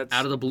sudden,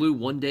 out of the blue,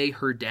 one day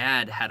her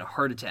dad had a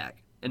heart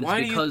attack. And Why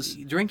it's because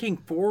drinking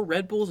 4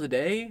 Red Bulls a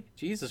day?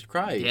 Jesus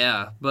Christ.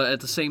 Yeah, but at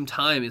the same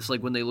time, it's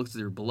like when they looked at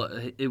their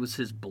blood, it was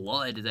his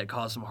blood that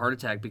caused him a heart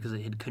attack because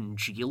it had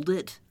congealed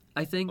it,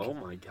 I think. Oh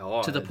my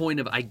God. To the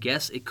point of, I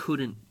guess it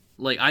couldn't.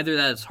 Either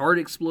that his heart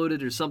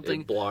exploded or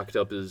something. It blocked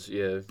up his,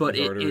 But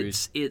his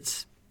arteries.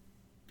 It's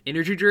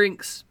energy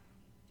drinks.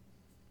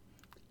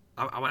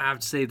 I'm going to have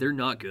to say they're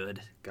not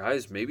good.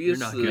 Guys, maybe it's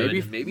not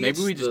good.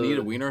 Maybe we just need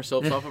to wean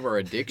ourselves off of our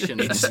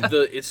addiction.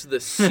 It's the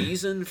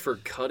season for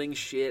cutting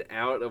shit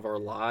out of our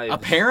lives.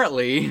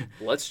 Apparently.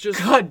 Let's just...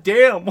 God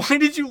damn, why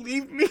did you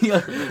leave me?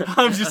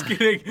 I'm just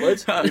kidding. You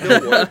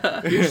know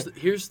what?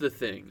 Here's the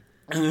thing.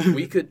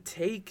 We could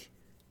take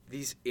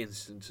these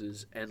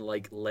instances and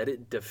let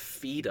it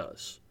defeat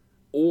us,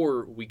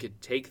 or we could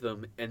take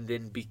them and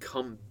then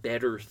become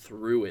better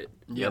through it.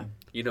 Yeah.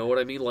 You know what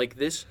I mean?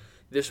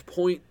 this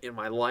point in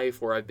my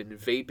life where I've been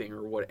vaping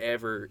or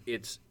whatever,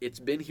 it's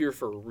been here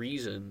for a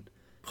reason,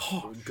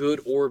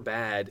 good or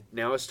bad.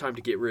 Now it's time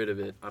to get rid of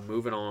it. I'm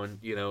moving on,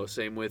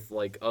 same with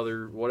like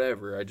other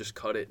whatever. I just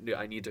cut it.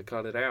 I need to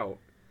cut it out.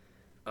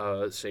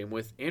 Same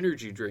with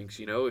energy drinks,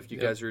 if you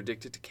guys are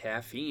addicted to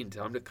caffeine,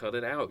 time to cut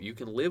it out. You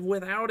can live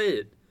without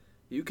it.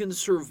 You can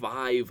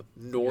survive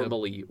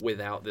normally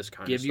without this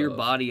kind of stuff. Give your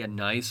body a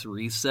nice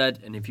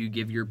reset, and if you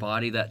give your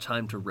body that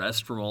time to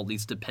rest from all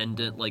these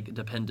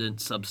dependent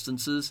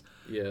substances,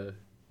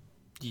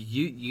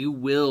 you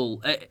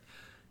will.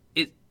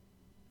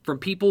 From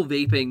people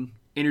vaping,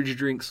 energy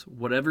drinks,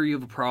 whatever you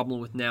have a problem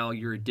with now,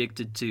 you're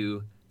addicted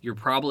to. You're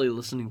probably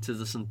listening to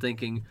this and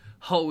thinking,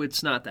 "Oh,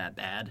 it's not that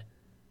bad."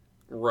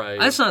 Right.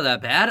 That's not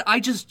that bad. I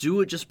just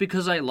do it just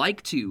because I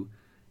like to.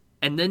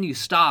 And then you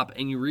stop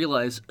and you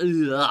realize,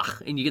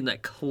 ugh, and you get in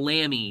that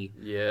clammy,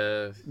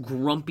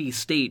 grumpy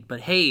state. But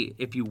hey,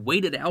 if you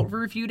wait it out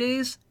for a few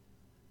days,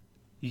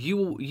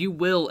 you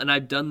will. And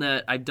I've done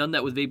that. I've done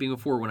that with vaping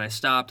before when I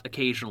stopped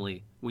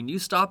occasionally. When you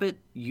stop it,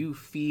 you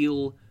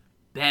feel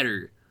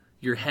better.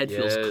 Your head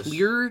feels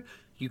clearer.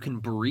 You can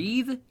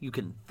breathe. You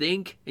can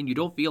think, and you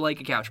don't feel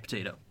like a couch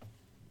potato.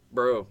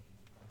 Bro.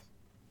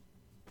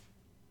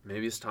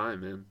 Maybe it's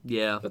time, man.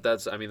 Yeah. But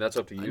that's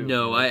up to you.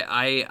 No,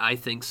 I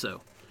think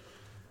so.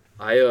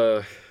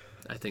 I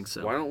think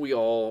so. Why don't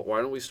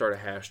we start a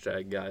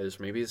hashtag, guys?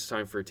 Maybe it's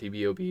time for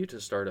TBOB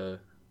to start a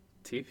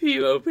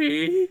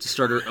TBOB.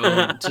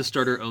 To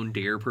start our own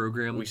DARE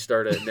program.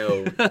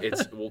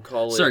 We'll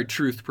call it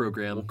Truth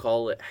program. We'll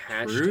call it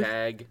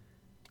hashtag Truth?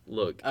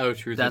 Look. Oh,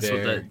 Truth That's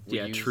or Dare.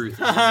 what Truth is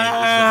the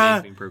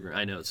vaping program.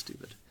 I know it's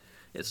stupid.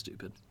 It's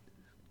stupid.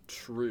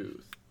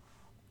 Truth.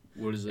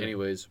 What is it?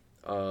 Anyways,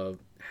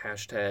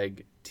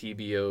 hashtag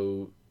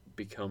TBO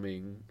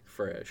becoming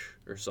fresh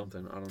or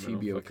something. I don't know.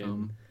 TBO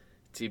come.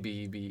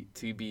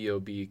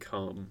 TBOB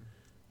come.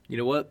 You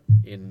know what?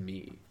 In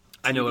me.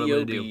 I know what I'm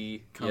going to do.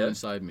 Come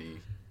inside me.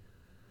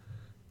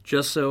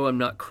 Just so I'm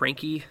not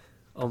cranky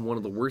on one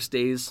of the worst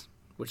days,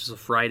 which is a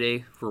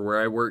Friday for where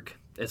I work.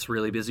 It's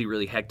really busy,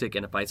 really hectic,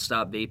 and if I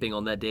stop vaping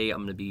on that day, I'm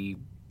going to be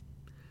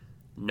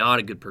not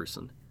a good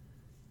person.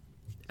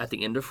 At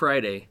the end of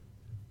Friday,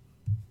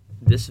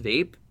 this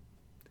vape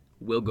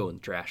will go in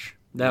the trash.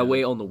 That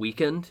way, on the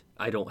weekend,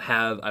 I don't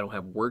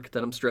have work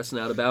that I'm stressing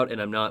out about, and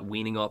I'm not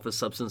weaning off a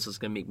substance that's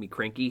going to make me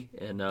cranky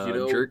and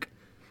jerk.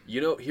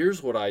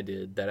 Here's what I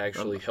did that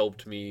actually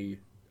helped me.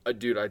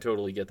 Dude, I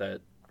totally get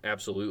that.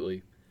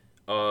 Absolutely.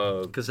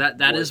 Because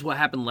that is what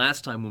happened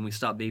last time when we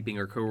stopped vaping.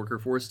 Our coworker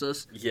forced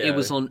us. Yeah.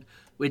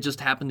 It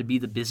just happened to be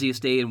the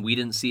busiest day, and we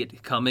didn't see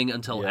it coming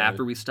until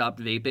after we stopped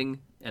vaping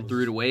and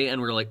threw it away,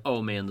 and we were like,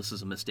 "Oh man, this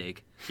is a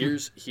mistake."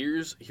 Here's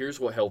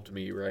what helped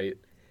me, right?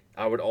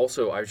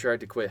 I've tried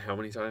to quit how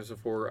many times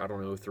before? I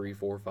don't know, 3,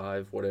 4,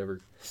 5, whatever.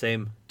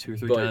 Same, 2 or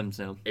 3 times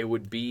now. It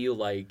would be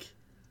like,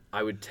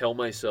 I would tell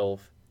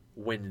myself,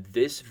 when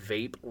this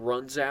vape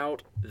runs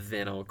out,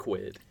 then I'll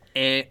quit.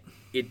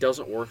 It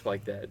doesn't work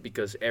like that,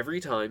 because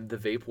every time the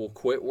vape will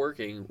quit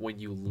working when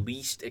you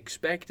least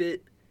expect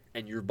it,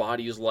 and your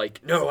body is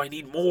like, no, I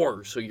need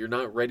more. So you're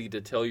not ready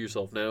to tell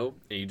yourself no,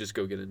 and you just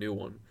go get a new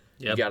one.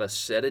 Yep. You got to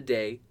set a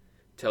day,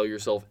 tell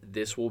yourself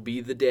this will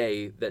be the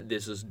day that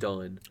this is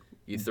done.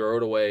 You throw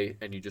it away,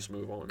 and you just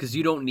move on. Because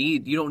you don't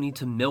need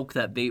to milk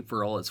that vape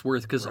for all it's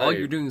worth, because all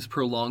you're doing is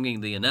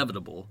prolonging the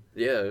inevitable.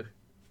 Yeah.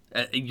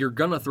 You're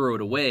going to throw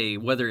it away,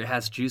 whether it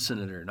has juice in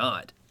it or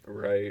not.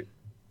 Right.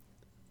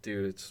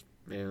 Dude,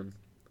 man.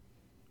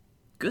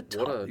 Good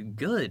talk.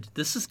 Good.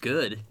 This is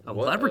good. I'm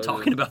glad we're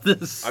talking about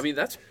this. I mean,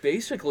 that's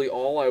basically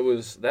all I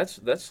was...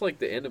 That's like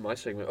the end of my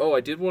segment. Oh, I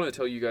did want to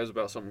tell you guys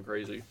about something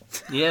crazy.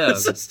 Yeah.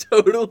 This is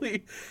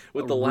totally...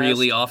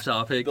 really off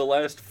topic. The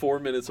last 4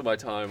 minutes of my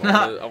time,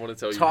 I want to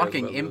tell you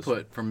Talking guys about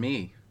input this. from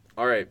me.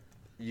 All right.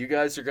 You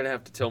guys are going to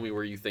have to tell me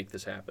where you think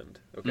this happened.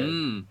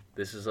 Okay?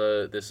 This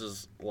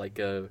is like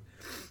a...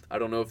 I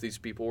don't know if these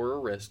people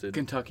were arrested.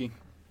 Kentucky.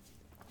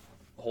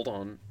 Hold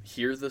on.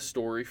 Hear the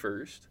story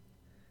first.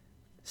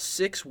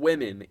 6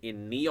 women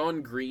in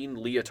neon green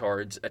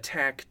leotards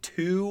attack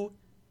 2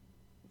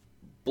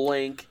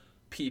 blank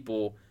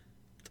people,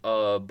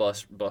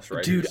 bus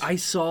riders. Dude, I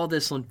saw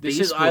this on Facebook. This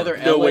is either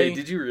LA. No way,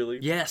 did you really?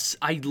 Yes,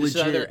 I legit. This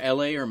is either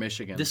LA or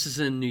Michigan. This is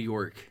in New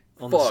York.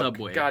 On the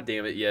subway. God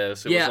damn it,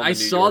 yes. I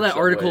saw that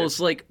article. It's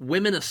like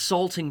women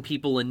assaulting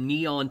people in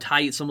neon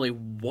tights. I'm like,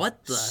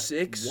 what the?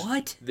 6?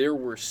 What? There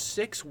were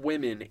 6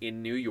 women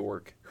in New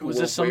York who was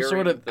were this some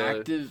sort of wearing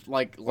active,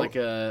 like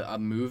a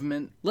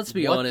movement? Let's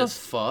be honest. What the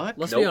fuck?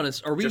 Let's be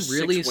honest. Are we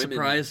really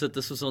surprised that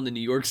this was on the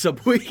New York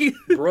subway?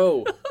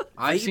 Bro,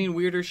 I've seen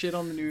weirder shit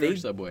on the New York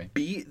subway.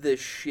 Beat the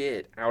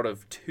shit out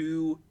of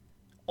 2.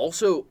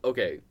 Also,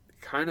 okay,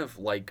 kind of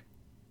like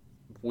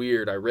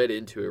weird. I read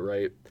into it,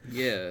 right?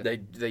 Yeah.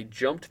 They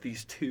jumped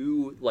these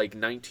 2 like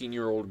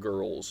 19-year-old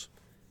girls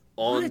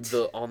on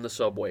the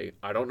subway.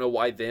 I don't know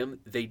why them.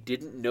 They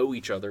didn't know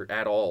each other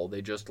at all.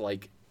 They just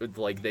like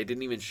they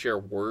didn't even share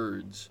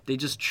words. They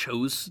just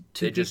chose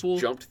 2 people. They just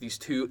jumped these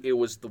 2. It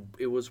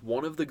was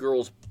one of the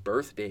girls'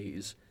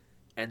 birthdays,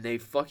 and they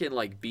fucking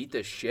like beat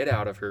the shit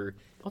out of her.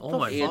 Oh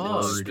my And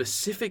god.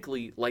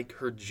 specifically like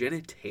her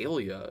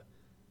genitalia.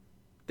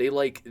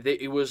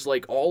 It was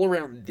like all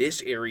around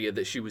this area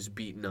that she was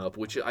beaten up,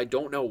 which I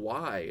don't know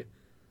why.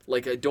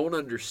 Like, I don't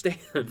understand.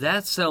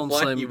 That sounds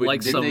why you would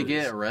like do Did they some.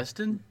 get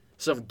arrested?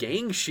 Some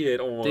gang shit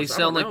almost. They I sound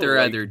don't like know, they're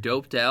either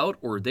doped out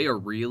or they are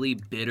really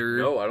bitter.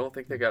 No, I don't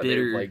think they got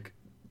bitter.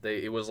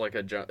 it was like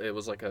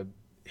a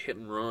hit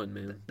and run,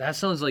 man. That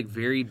sounds like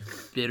very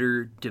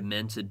bitter,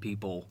 demented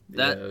people.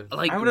 That Yeah.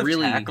 like I would have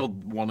really.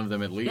 tackled one of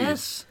them at least.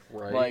 Yes.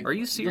 Right. Like, Are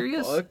you the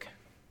serious? fuck?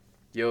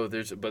 Yo,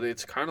 but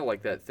it's kind of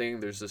like that thing.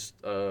 There's this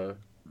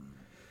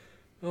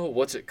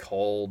what's it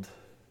called?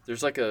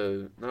 There's like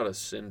not a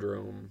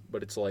syndrome,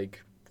 but it's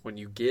like when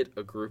you get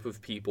a group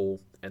of people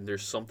and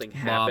there's something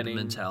happening.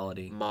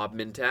 Mob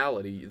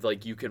mentality.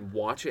 Like, you can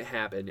watch it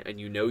happen and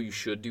you know you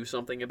should do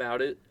something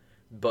about it,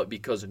 but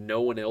because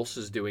no one else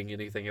is doing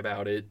anything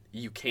about it,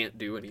 you can't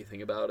do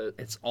anything about it.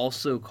 It's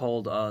also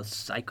called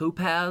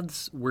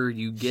psychopaths, where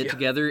you get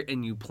together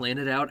and you plan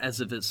it out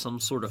as if it's some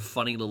sort of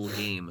funny little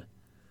game.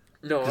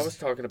 No, I was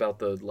talking about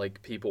the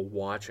like people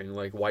watching.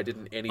 Like, why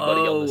didn't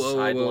anybody on the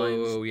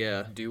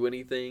sidelines do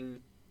anything?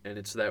 And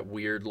it's that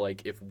weird,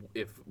 like, if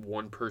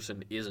one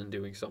person isn't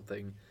doing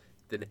something,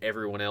 then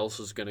everyone else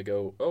is gonna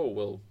go, oh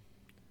well,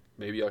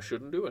 maybe I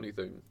shouldn't do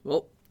anything.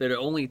 Well, it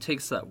only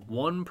takes that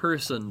one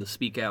person to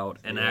speak out,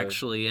 and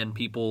and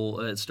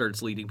people, it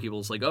starts leading people.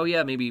 It's like, oh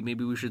yeah, maybe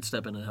we should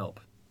step in and help.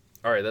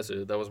 All right, that's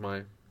it. That was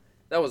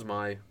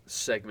my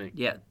segment.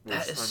 Yeah,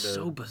 that is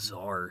so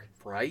bizarre.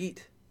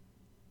 Right?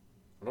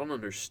 I don't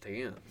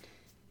understand.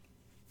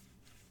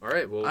 All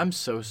right, well, I'm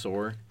so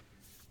sore.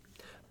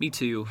 Me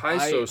too.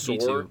 so sore. Me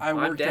too. I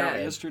worked out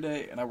Dad.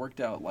 yesterday, and I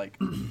worked out like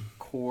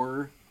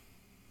core,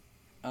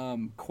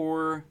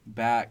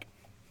 back,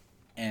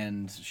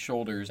 and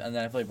shoulders, and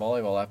then I played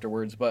volleyball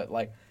afterwards. But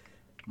like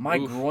my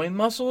groin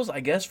muscles, I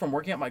guess, from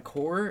working out my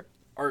core,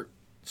 are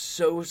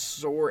so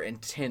sore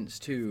and tense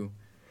too.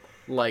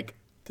 Like,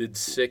 did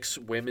 6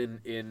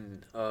 women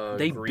in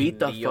they green beat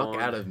the neon,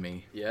 fuck out of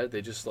me. Yeah,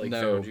 they just like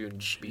No. found you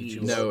and beat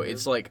you. No, up.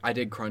 it's like I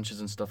did crunches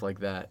and stuff like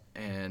that,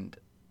 and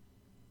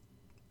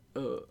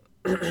it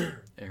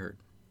hurt.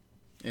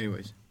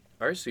 Anyways,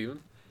 All right, Steven.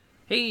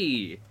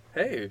 Hey,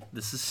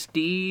 this is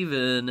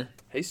Steven.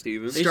 Hey,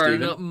 Steven. Starting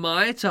Steven. up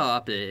my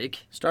topic.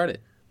 start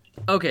it.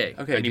 Okay.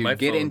 Okay, I need dude, my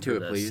get phone into for it,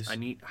 this. please. I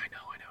know.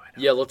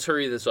 Yeah, let's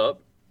hurry this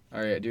up. All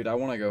right, dude, I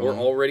want to go. We're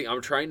home. already.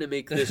 I'm trying to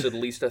make this at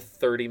least a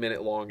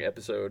 30-minute long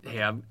episode. Hey,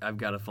 I've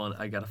got a fun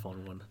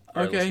one.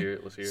 All right, Okay.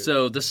 Let's hear it.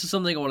 So this is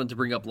something I wanted to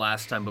bring up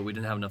last time, but we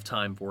didn't have enough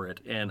time for it,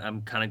 and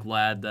I'm kind of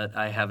glad that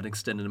I have an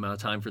extended amount of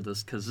time for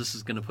this, because this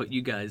is going to put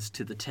you guys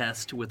to the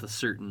test with a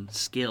certain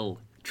skill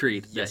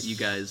trait that you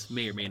guys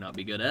may or may not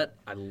be good at.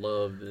 I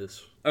love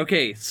this.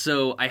 Okay,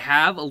 so I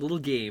have a little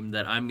game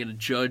that I'm going to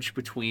judge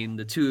between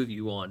the two of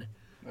you on.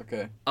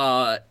 okay,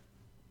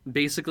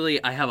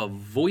 Basically, I have a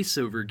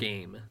voiceover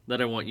game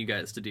that I want you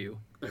guys to do.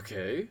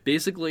 Okay.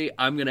 Basically,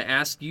 I'm going to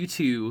ask you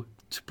two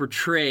to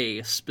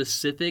portray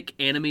specific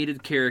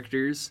animated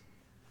characters,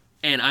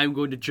 and I'm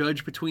going to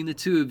judge between the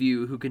two of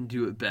you who can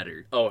do it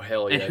better. Oh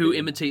hell yeah! And who dude.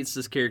 imitates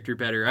this character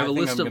better. I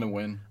think I'm gonna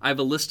win. I have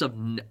a list of.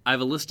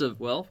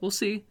 Well, we'll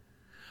see.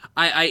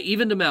 I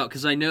evened them out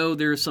because I know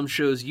there are some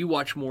shows you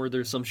watch more.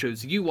 There's some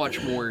shows you watch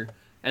more,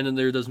 and then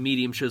there are those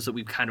medium shows that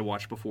we've kind of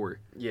watched before.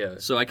 Yeah.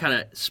 So I kind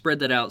of spread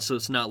that out so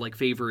it's not like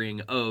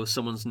favoring. Oh,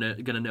 someone's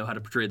gonna know how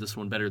to portray this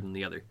one better than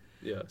the other.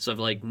 Yeah. So I have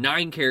like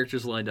 9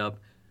 characters lined up.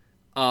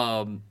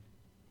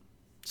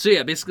 So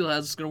yeah, basically how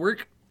this is gonna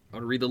work. I'm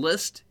gonna read the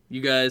list.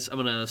 You guys, I'm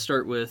gonna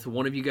start with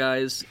one of you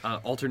guys,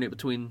 alternate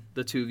between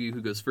the two of you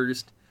who goes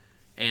first,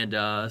 and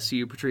see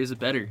who portrays it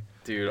better.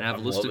 Dude, and I have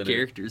I'm a list of loving it.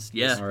 characters.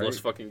 Yeah, Let's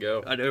fucking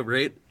go. I know,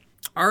 right?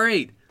 All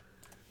right.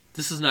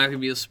 This is not gonna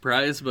be a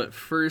surprise, but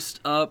first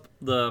up,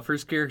 the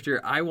first character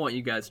I want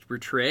you guys to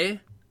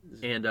portray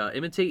and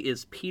imitate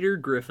is Peter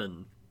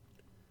Griffin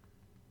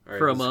All right,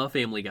 from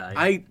Family Guy.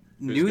 I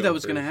knew going that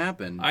was gonna first?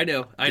 happen. I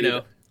know.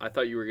 Dude, I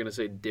thought you were gonna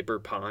say Dipper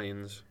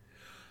Pines.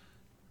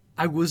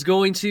 I was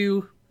going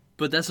to,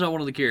 but that's not one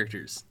of the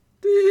characters.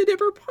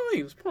 Dipper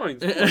Pines.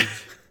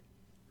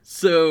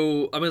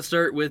 So I'm gonna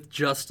start with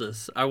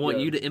Justice. I want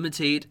you to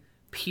imitate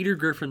Peter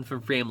Griffin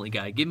from Family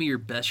Guy. Give me your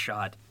best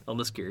shot on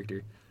this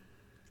character.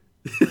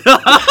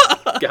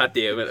 God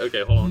damn it.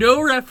 Okay, hold on.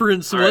 No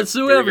reference All right,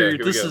 whatsoever. here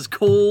we This go. is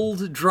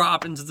cold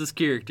drop into this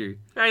character.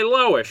 Hey,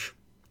 Lois.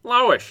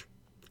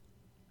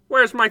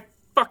 Where's my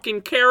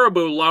fucking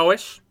caribou,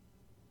 Lois?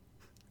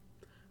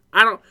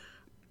 I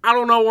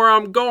don't know where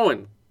I'm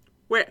going.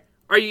 Where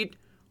are you?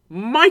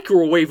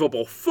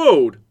 Microwavable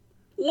food.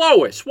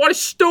 Lois, what is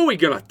Stewie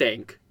gonna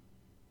think?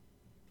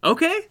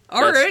 Okay,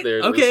 all right. There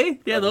it Okay, is.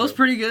 yeah, that was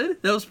pretty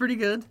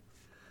good.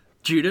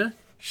 Judah.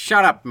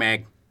 Shut up,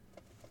 Meg.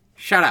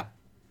 Shut up.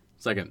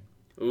 Second.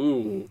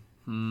 Ooh.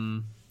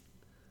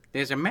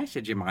 There's a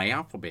message in my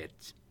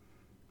alphabet.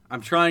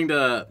 I'm trying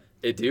to...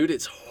 Hey, dude,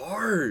 it's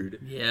hard.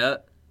 Yeah.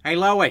 Hey,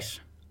 Lois.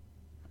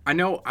 I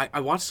know,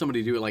 I watched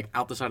somebody do it, like,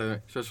 out the side of the...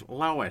 It says,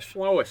 Lois.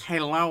 Lois. Hey,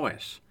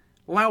 Lois.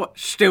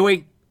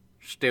 Stewie.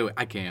 Stewie.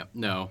 I can't.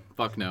 No.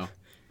 Fuck no.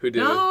 Who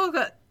did it? No,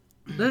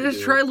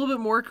 let's try a little bit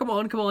more. Come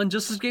on.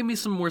 Justice gave me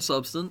some more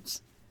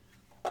substance.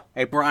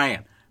 Hey,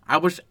 Brian.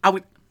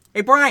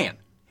 Hey, Brian.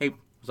 Hey, a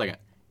second.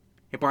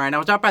 Hey, Brian, I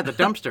was up at the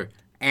dumpster,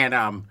 and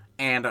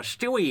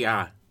Stewie,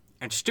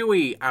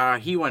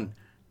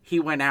 he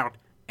went out,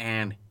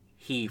 and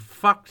he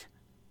fucked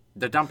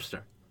the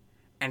dumpster.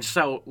 And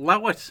so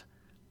Lois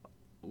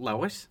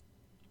was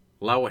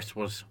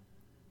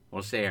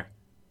there.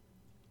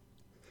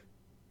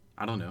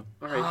 I don't know.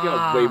 All right, you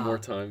got way more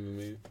time than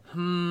me.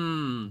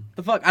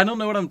 The fuck? I don't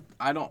know what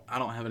I don't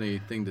have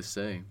anything to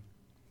say.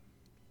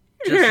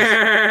 Do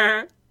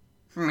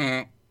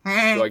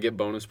I get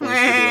bonus points for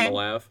doing a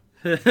laugh?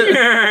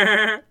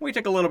 We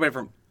took a little bit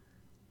from.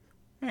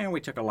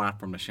 We took a lot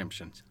from the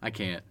Simpsons. I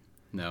can't.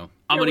 No.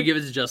 I'm going to give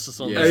it to Justice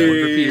on this one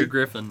for Peter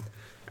Griffin.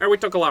 And we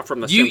took a lot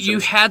from the Simpsons. You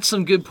had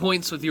some good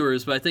points with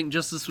yours, but I think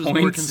Justice was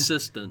more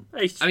consistent.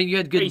 I mean, you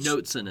had good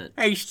notes in it.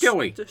 Hey,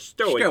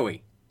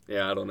 Stewie.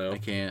 Yeah, I don't know. I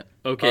can't.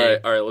 Okay.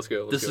 All right, let's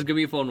go. This is going to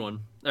be a fun one.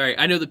 All right,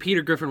 I know the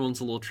Peter Griffin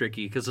one's a little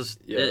tricky because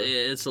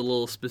it's a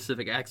little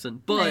specific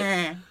accent,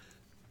 but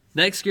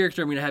next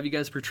character I'm going to have you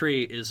guys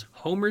portray is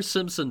Homer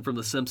Simpson from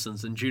The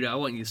Simpsons. And Judah, I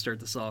want you to start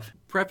this off.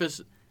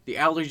 Preface, the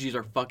allergies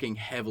are fucking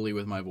heavily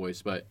with my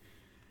voice, but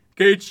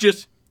it's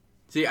just,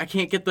 see, I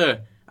can't get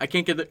the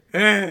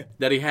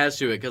that he has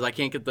to it because I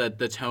can't get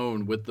the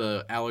tone with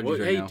the allergies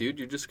right now. Hey, dude,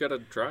 you just got to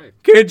try.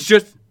 Kids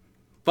just,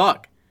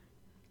 fuck.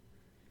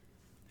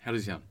 How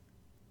does he sound?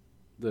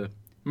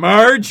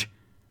 Marge,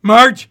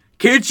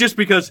 kids just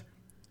because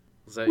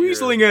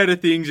weaseling out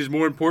of things is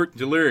more important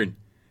to learn.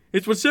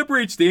 It's what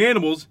separates the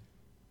animals,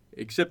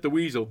 except the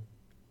weasel.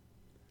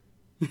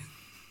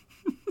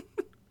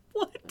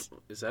 What?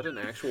 Is that an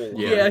actual line?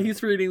 Yeah,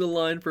 he's reading the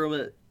line from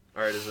it.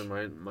 All right, is it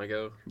my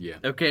go? Yeah.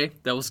 Okay,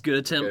 that was a good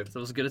attempt. Okay. That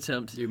was a good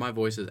attempt. Dude, my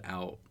voice is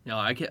out. No,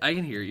 I can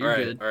hear you. You're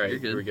good. All right, You're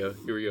good.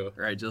 Here we go.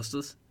 All right,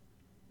 Justice.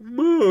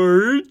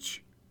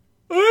 Marge,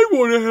 I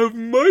want to have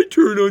my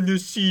turn on the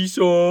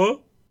seesaw.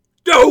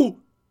 Go!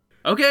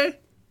 Okay.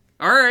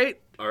 All right.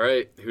 All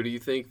right, who do you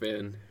think,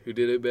 man? Who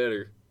did it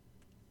better?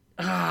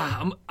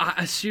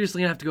 I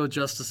seriously have to go with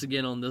Justice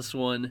again on this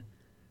one.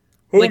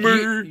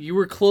 Homer. Like you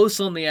were close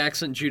on the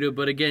accent, Judah,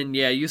 but again,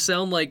 yeah, you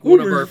sound like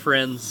one of our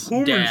friends'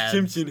 Homer dad.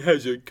 Simpson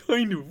has a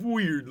kind of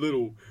weird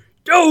little...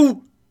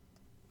 Go!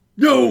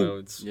 No!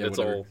 Yeah, it's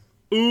whatever. all...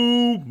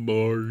 Oh,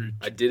 Marge.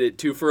 I did it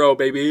 2 for 0,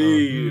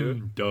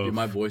 baby. Dude,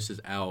 my voice is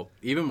out.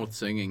 Even with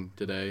singing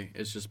today,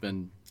 it's just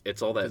been...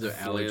 It's all that It's an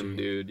allergy. phlegm,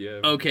 dude, yeah.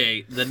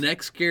 Okay, the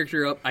next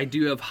character up, I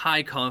do have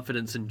high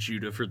confidence in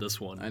Judah for this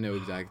one. I know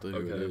exactly who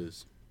it Okay.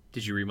 is.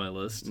 Did you read my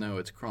list? No,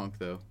 it's Kronk,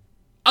 though.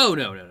 Oh,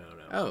 no.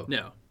 Oh.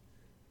 No.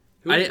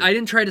 I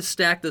didn't try to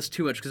stack this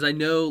too much because I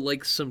know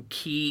like some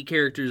key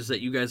characters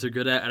that you guys are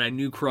good at, and I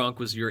knew Kronk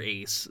was your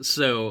ace.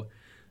 So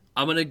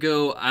I'm going to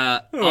go...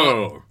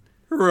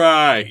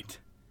 right.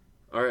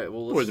 All right,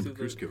 well, let's do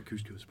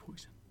Cusco's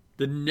poison.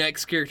 The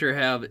next character I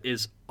have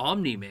is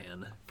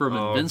Omni-Man from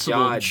Oh, Invincible.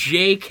 God.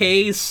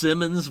 J.K.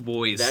 Simmons'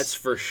 voice. That's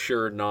for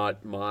sure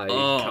not my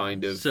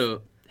kind of...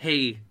 So,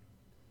 hey,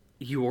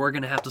 you are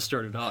going to have to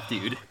start it off,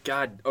 dude.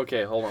 God,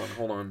 okay, hold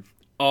on.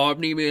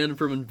 Omni-Man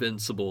from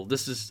Invincible.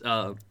 This is,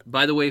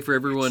 by the way, for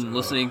everyone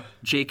listening,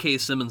 J.K.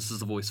 Simmons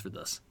is the voice for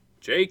this.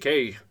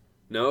 JK.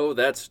 No,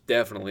 that's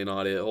definitely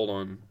not it. Hold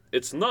on.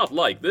 It's not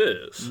like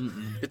this.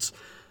 It's...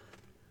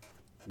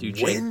 Dude,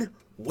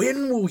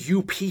 When will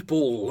you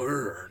people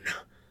learn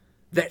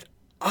that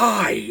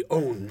I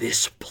own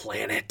this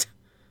planet?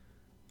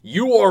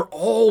 You are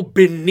all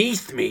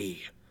beneath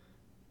me.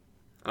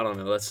 I don't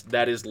know.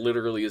 That is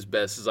literally as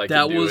best as I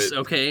can do it.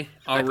 Okay.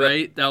 All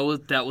right.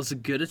 That was a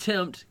good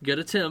attempt. Good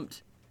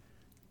attempt.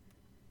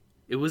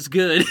 It was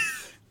good.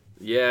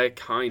 Yeah,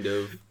 kind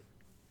of.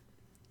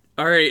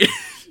 All right.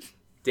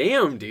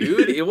 Damn,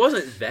 dude. It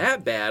wasn't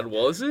that bad,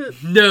 was it?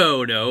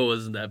 No, it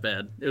wasn't that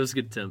bad. It was a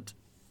good attempt.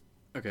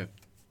 Okay.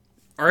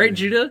 All right,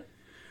 Judah.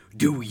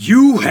 Do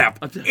you have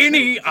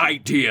any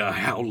idea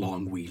how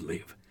long we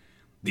live?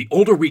 The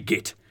older we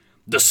get,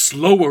 the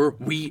slower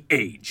we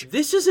age.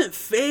 This isn't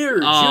fair.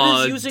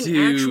 Aw, Judah's using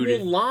dude.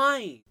 actual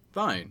lines.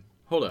 Fine.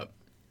 Hold up.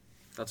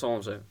 That's all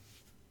I'm saying.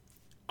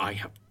 I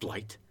have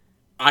flight.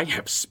 I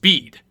have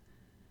speed.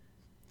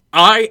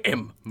 I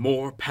am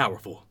more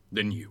powerful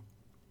than you.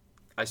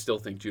 I still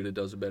think Judah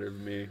does it better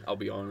than me. I'll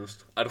be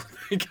honest. I don't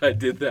think I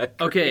did that.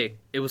 Okay,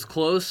 it was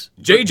close.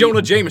 J.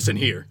 Jonah Jameson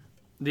here.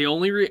 The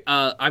only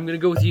I'm gonna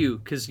go with you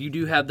because you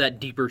do have that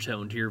deeper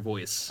tone to your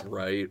voice.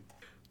 Right.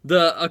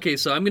 Okay,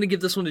 so I'm gonna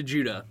give this one to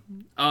Judah.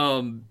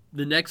 The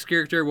next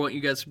character I want you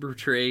guys to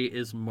portray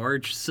is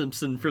Marge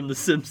Simpson from The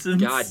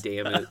Simpsons. God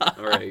damn it.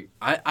 All right.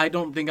 I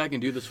don't think I can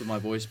do this with my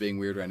voice being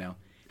weird right now.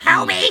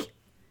 Help me!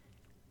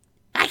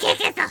 I can't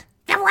get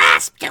the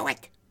rasp to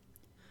it.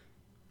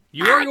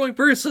 You are going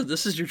first, so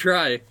this is your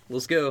try.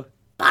 Let's go.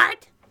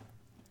 Bart,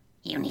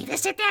 you need to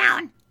sit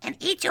down and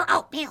eat your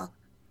oatmeal.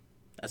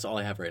 That's all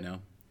I have right now.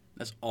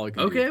 That's all I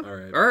can Okay. do. All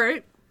right. All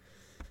right.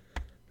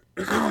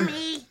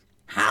 Homie!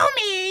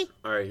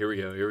 All right, here we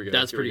go.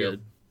 That's Here we pretty go.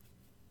 good.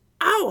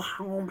 Oh,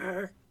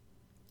 Homer,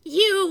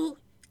 You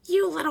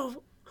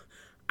little...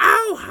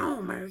 Oh,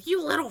 Homer,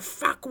 you little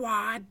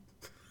fuckwad.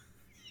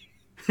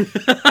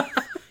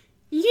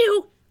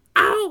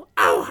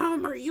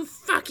 Homer, you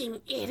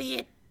fucking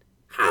idiot.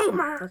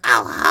 Homer.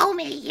 Oh,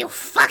 homie, you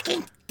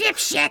fucking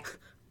dipshit.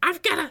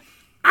 I've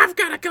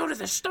gotta go to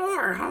the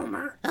store,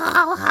 Homer.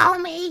 Oh,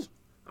 homie.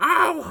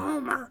 Oh,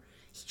 Homer.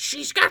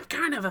 She's got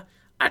kind of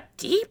a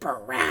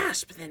deeper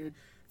rasp than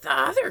the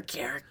other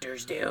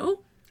characters do.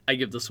 I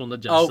give this one to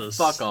Oh, Justice.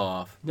 fuck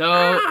off. No.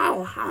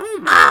 Oh,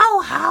 Homer.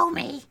 Oh,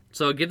 homie.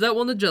 So give that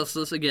one to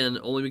Justice, again,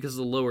 only because of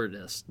the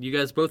lowerness. You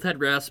guys both had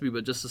raspy,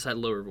 but Justice had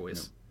lower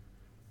voice.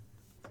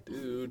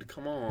 Dude,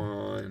 come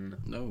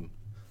on. No.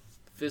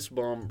 Fist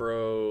bump,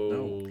 bro.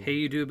 No. Hey,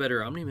 you do a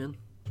better Omni-Man.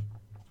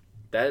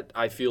 That,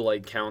 I feel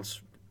like, counts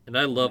And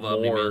I love more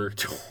Omni-Man.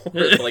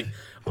 toward, like,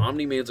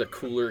 Omni-Man's a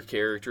cooler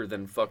character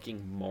than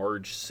fucking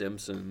Marge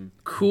Simpson.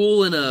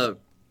 Cool in a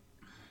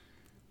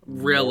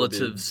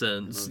relative Morbid,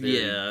 sense. in a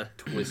very Yeah.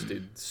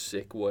 Twisted,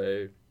 sick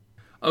way.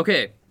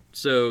 Okay,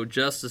 so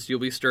Justice, you'll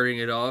be starting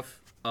it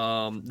off.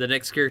 The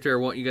next character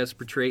I want you guys to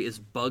portray is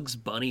Bugs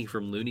Bunny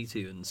from Looney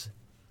Tunes.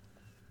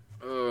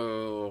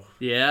 Oh.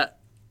 Yeah.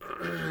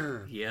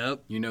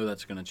 Yep. You know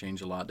that's going to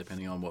change a lot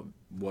depending on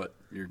what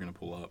you're going to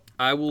pull up.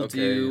 I will Okay,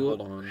 do.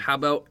 hold on. How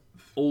about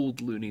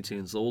old Looney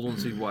Tunes, the old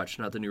ones we've watched,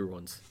 not the newer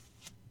ones?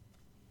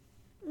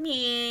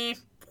 Meh.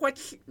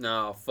 What?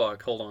 No,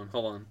 fuck. Hold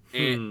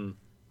on.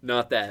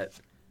 Not that.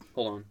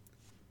 Hold on.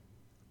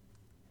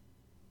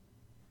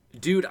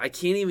 Dude, I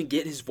can't even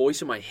get his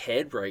voice in my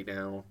head right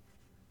now.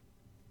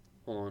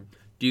 Hold on.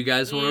 Do you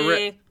guys want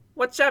to?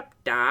 What's up,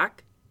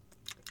 Doc?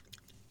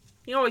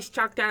 He always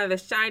talked out of the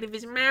side of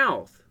his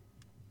mouth.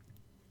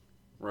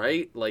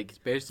 Right? Like,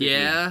 Basically,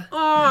 Yeah.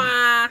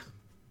 I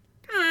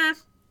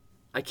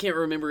can't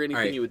remember anything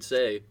Alright. you would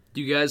say.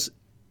 Do you guys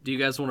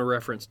want a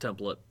reference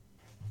template?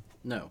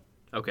 No.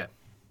 Okay.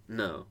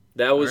 No.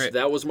 That was Alright.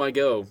 that was my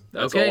go.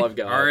 That's okay. all I've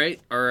got.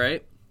 All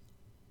right.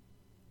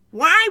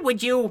 Why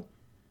would you...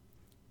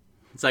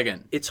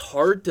 Second. It's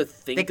hard to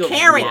think The of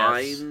carriers.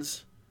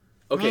 lines.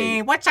 Okay.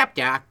 Hey, what's up,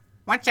 Doc?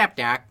 What's up,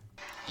 Doc?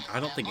 I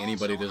don't think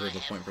anybody deserves a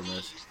point from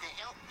this.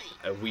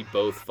 We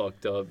both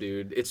fucked up,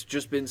 dude. It's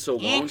just been so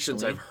long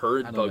since Actually, I've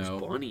heard I don't Bugs know.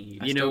 Bunny.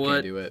 I You still know can't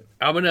what? do it.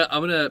 I'm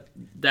gonna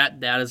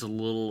that is a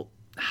little.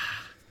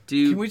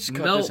 Dude, Can we just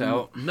cut this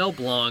out? Mel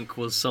Blanc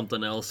was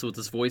something else with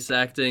his voice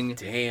acting.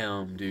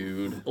 Damn,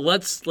 dude.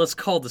 Let's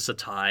call this a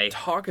tie.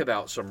 Talk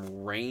about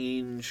some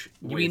range.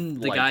 You mean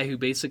the guy who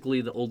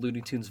basically the old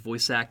Looney Tunes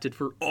voice acted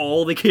for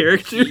all the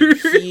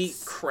characters? he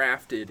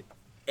crafted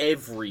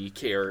every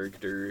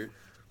character.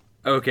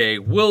 Okay,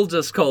 we'll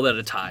just call that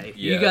a tie.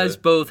 You Yeah, guys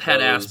both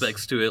had that was-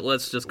 aspects to it.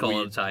 Let's just call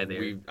it a tie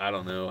there. I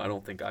don't know. I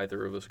don't think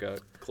either of us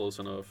got close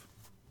enough.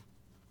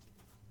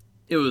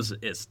 It's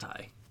a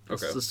tie.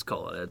 Let's Okay. just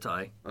call it a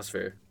tie. That's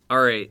fair. All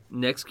right,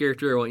 next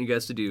character I want you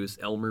guys to do is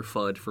Elmer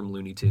Fudd from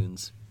Looney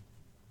Tunes.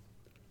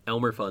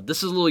 Elmer Fudd. This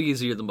is a little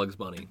easier than Bugs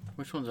Bunny.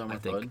 Which one's Elmer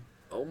think. Fudd?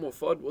 Elmer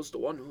Fudd was the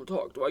one who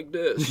talked like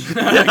this.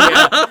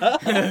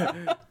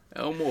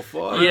 Elmer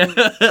Fudd?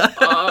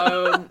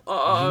 Yeah.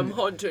 I'm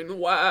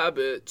hunting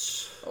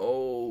rabbits.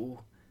 Oh,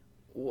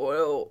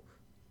 well,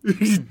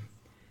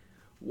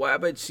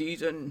 Wabbit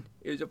season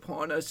is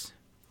upon us.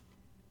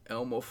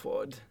 Elmer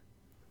Fudd.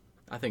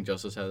 I think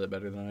Justice has it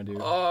better than I do.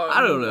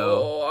 I don't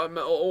know. Oh, I'm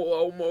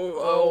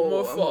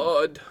Elmer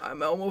Fudd.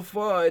 I'm Elmer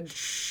Fudd.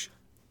 Shh.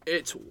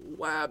 It's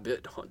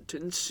rabbit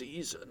hunting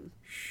season.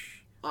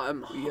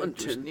 I'm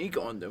hunting. sneak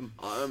on them.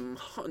 I'm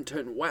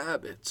hunting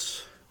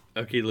rabbits.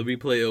 Okay, let me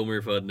play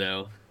Elmer Fudd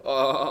now.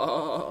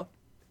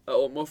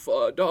 Elmer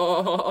Fudd.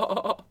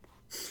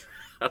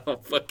 I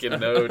don't fucking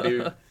know,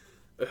 dude.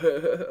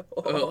 It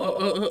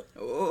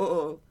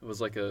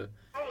was like a.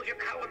 Oh, you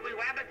cowardly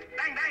rabbit!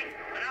 Bang, bang!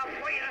 And I'll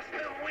throw you to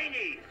little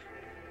weenies!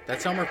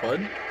 That's Elmer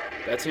Fudd?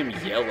 That's him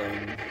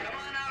yelling. Come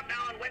on out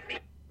now and wet me!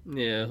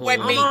 Yeah. hold Wet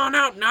on. me. Come on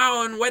out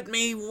now and let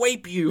me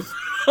wape you.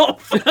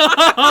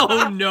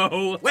 Oh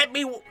no. Let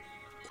me...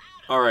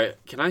 All right,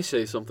 can I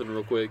say something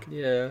real quick?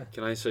 Yeah.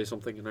 Can I say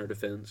something in our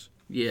defense?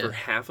 Yeah. For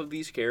half of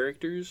these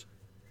characters,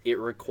 it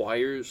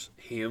requires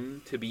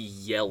him to be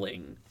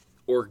yelling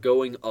or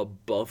going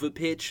above a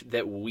pitch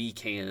that we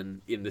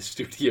can in the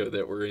studio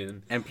that we're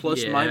in. And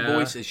plus, my Yeah.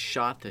 voice is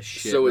shot to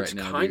shit So right it's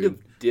now, kind dude.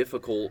 of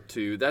difficult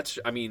to. That's.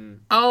 I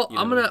mean. I'm you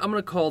know.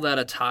 gonna call that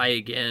a tie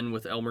again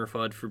with Elmer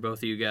Fudd for both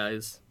of you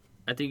guys.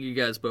 I think you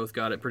guys both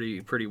got it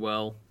pretty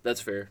well. That's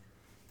fair.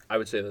 I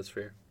would say that's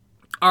fair.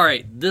 All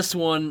right, this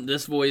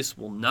voice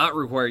will not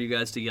require you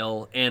guys to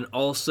yell, and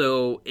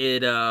also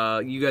it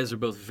you guys are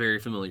both very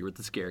familiar with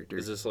this character.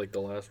 Is this like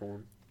the last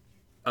one?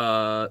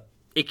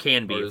 It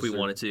can be Or if is we there-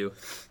 wanted to.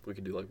 We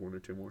could do like one or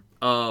two more.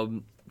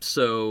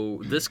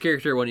 So this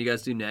character I want you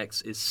guys to do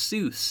next is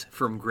Seuss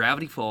from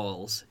Gravity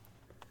Falls.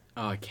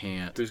 Oh, I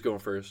can't. Who's going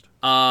first?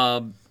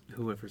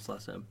 Who went first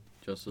last time?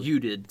 Justice. You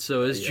did.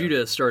 So it's Yeah.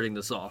 Judah starting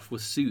this off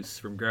with Seuss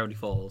from Gravity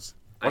Falls.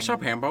 What's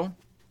up, Hambo?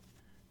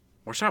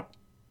 What's up?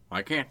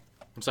 I can't.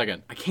 1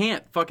 second. I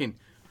can't fucking.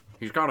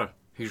 He's got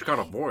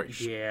a voice.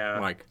 Yeah.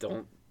 Like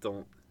Don't.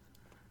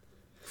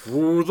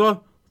 through the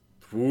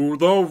Through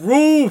the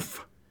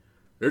roof!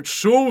 It's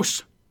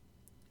Seuss!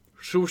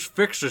 Seuss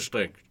fixes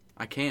things.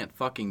 I can't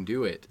fucking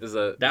do it.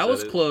 That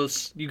was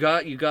close. You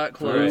got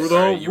close. Through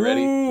All right, the you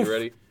ready? roof. You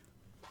ready?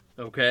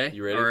 Okay.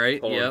 You ready? All right.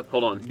 Hold on. Yep.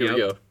 Hold on. Here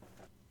we Yep. go.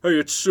 Hey,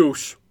 it's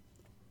Seuss.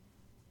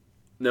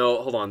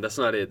 No, hold on. That's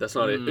not it. That's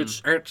not it.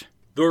 It's It.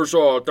 there's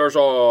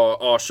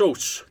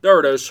Seuss. There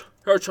it is.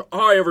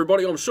 Hi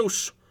everybody. I'm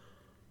Seuss.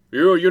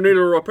 You need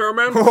a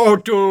repairman? Oh,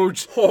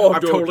 dudes. Oh,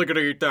 I'm dude. totally gonna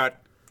eat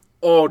that.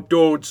 Oh,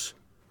 dudes.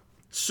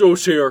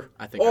 Seuss here.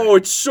 I think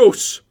It's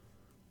Seuss.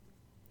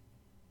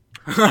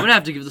 I'm gonna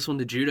have to give this one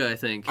to Judah. I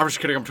think. I'm just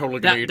kidding. I'm totally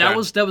gonna eat That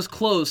that. that was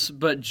close,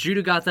 but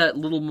Judah got that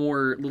little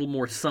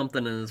more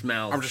something in his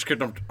mouth. I'm just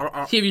kidding.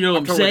 See if you know what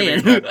I'm totally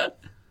saying. gonna eat that.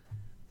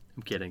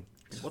 I'm kidding.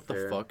 What the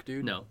Fair. fuck,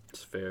 dude? No,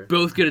 It's fair.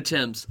 both good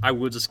attempts. I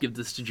will just give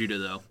this to Judah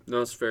though.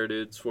 No, it's fair,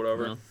 dude. It's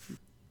whatever.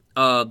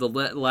 No. The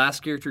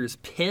last character is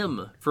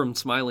Pim from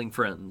Smiling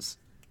Friends,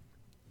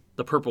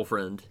 the purple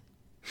friend.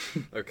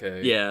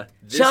 Okay. Yeah.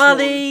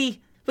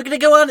 Charlie! We're gonna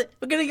go on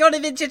an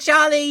adventure,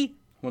 Charlie!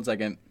 1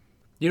 second.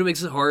 You know what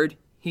makes it hard?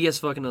 He has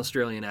fucking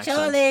Australian accent.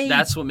 Charlie!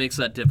 That's what makes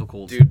that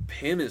difficult. Dude,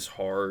 Pim is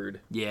hard.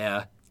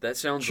 Yeah. That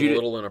sounds Judah- a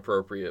little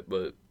inappropriate,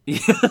 but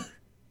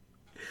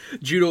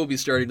Judah will be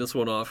starting this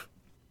one off.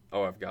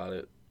 oh, I've got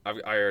it. I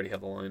already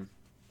have the line.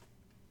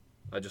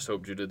 I just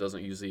hope Judah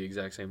doesn't use the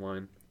exact same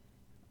line.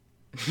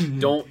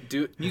 Don't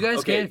do. You guys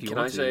okay, can if you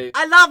want I to. say?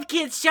 I love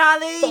kids,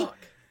 Charlie! Fuck.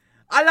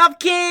 I love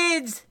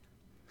kids!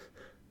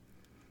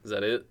 Is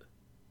that it?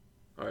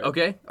 All right.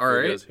 Okay. All Here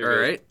it right. goes, here All it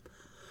goes. right.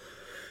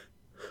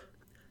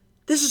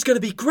 This is gonna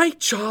be great,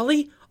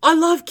 Charlie. I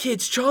love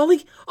kids,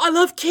 Charlie. I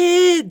love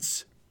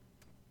kids.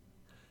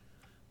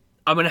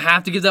 I'm gonna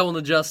have to give that one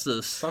to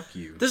Justice. Fuck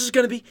you. This is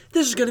gonna be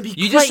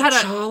You great, just had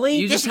a. Charlie.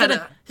 You just had a.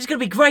 This is gonna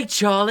be great,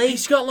 Charlie!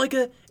 He's got like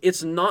a.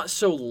 It's not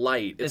so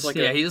light. It's like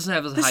yeah, he doesn't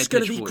have his This high is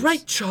gonna pitched be voice.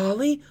 great,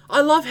 Charlie.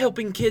 I love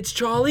helping kids,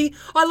 Charlie.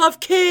 I love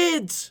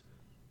kids.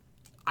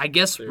 I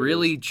guess There it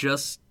really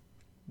just.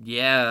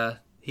 Yeah,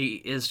 he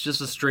is just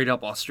a straight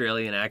up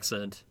Australian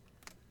accent.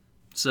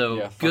 So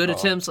Yeah, fuck good off.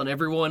 attempts on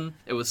everyone.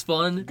 It was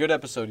fun. Good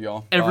episode,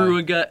 y'all.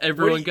 Everyone got.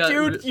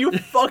 Dude, you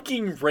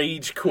fucking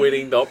rage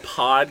quitting the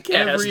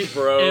podcast,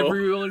 bro.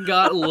 Everyone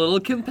got a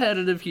little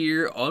competitive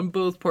here on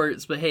both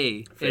parts, but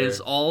hey, Fair. it is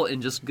all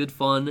in just good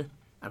fun,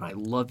 and I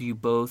love you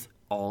both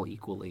all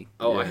equally.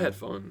 Oh, I Yeah. had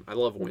fun. I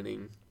love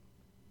winning.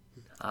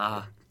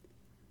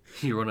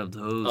 You're one of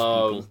those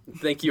people.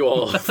 Thank you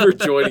all for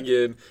joining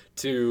in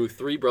to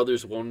Three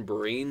Brothers, One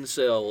Brain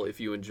Cell. If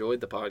you enjoyed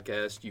the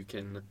podcast, you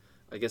can,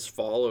 I guess,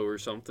 follow or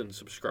something,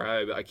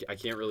 subscribe. I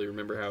can't really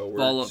remember how it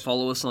works.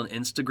 Follow us on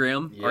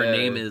Instagram. Our Yeah.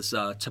 name is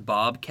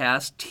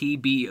TBOBcast,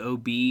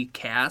 TBOB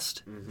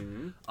cast.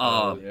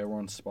 Yeah, we're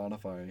on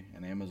Spotify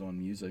and Amazon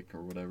Music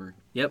or whatever.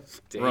 Yep.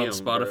 We're on Damn,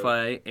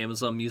 Spotify,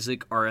 Amazon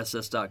Music,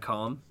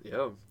 RSS.com.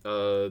 Yeah.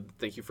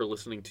 Thank you for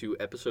listening to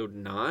episode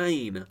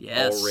 9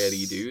 Yes.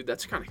 already, dude.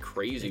 That's kind of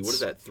crazy. What is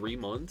that, 3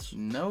 months?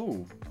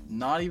 No,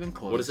 not even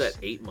close. What is that,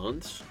 8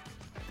 months?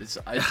 It's,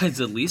 It's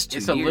at least 2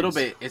 it's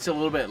years. It's a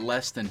little bit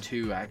less than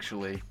 2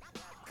 actually.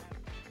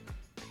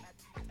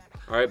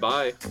 All right,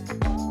 bye.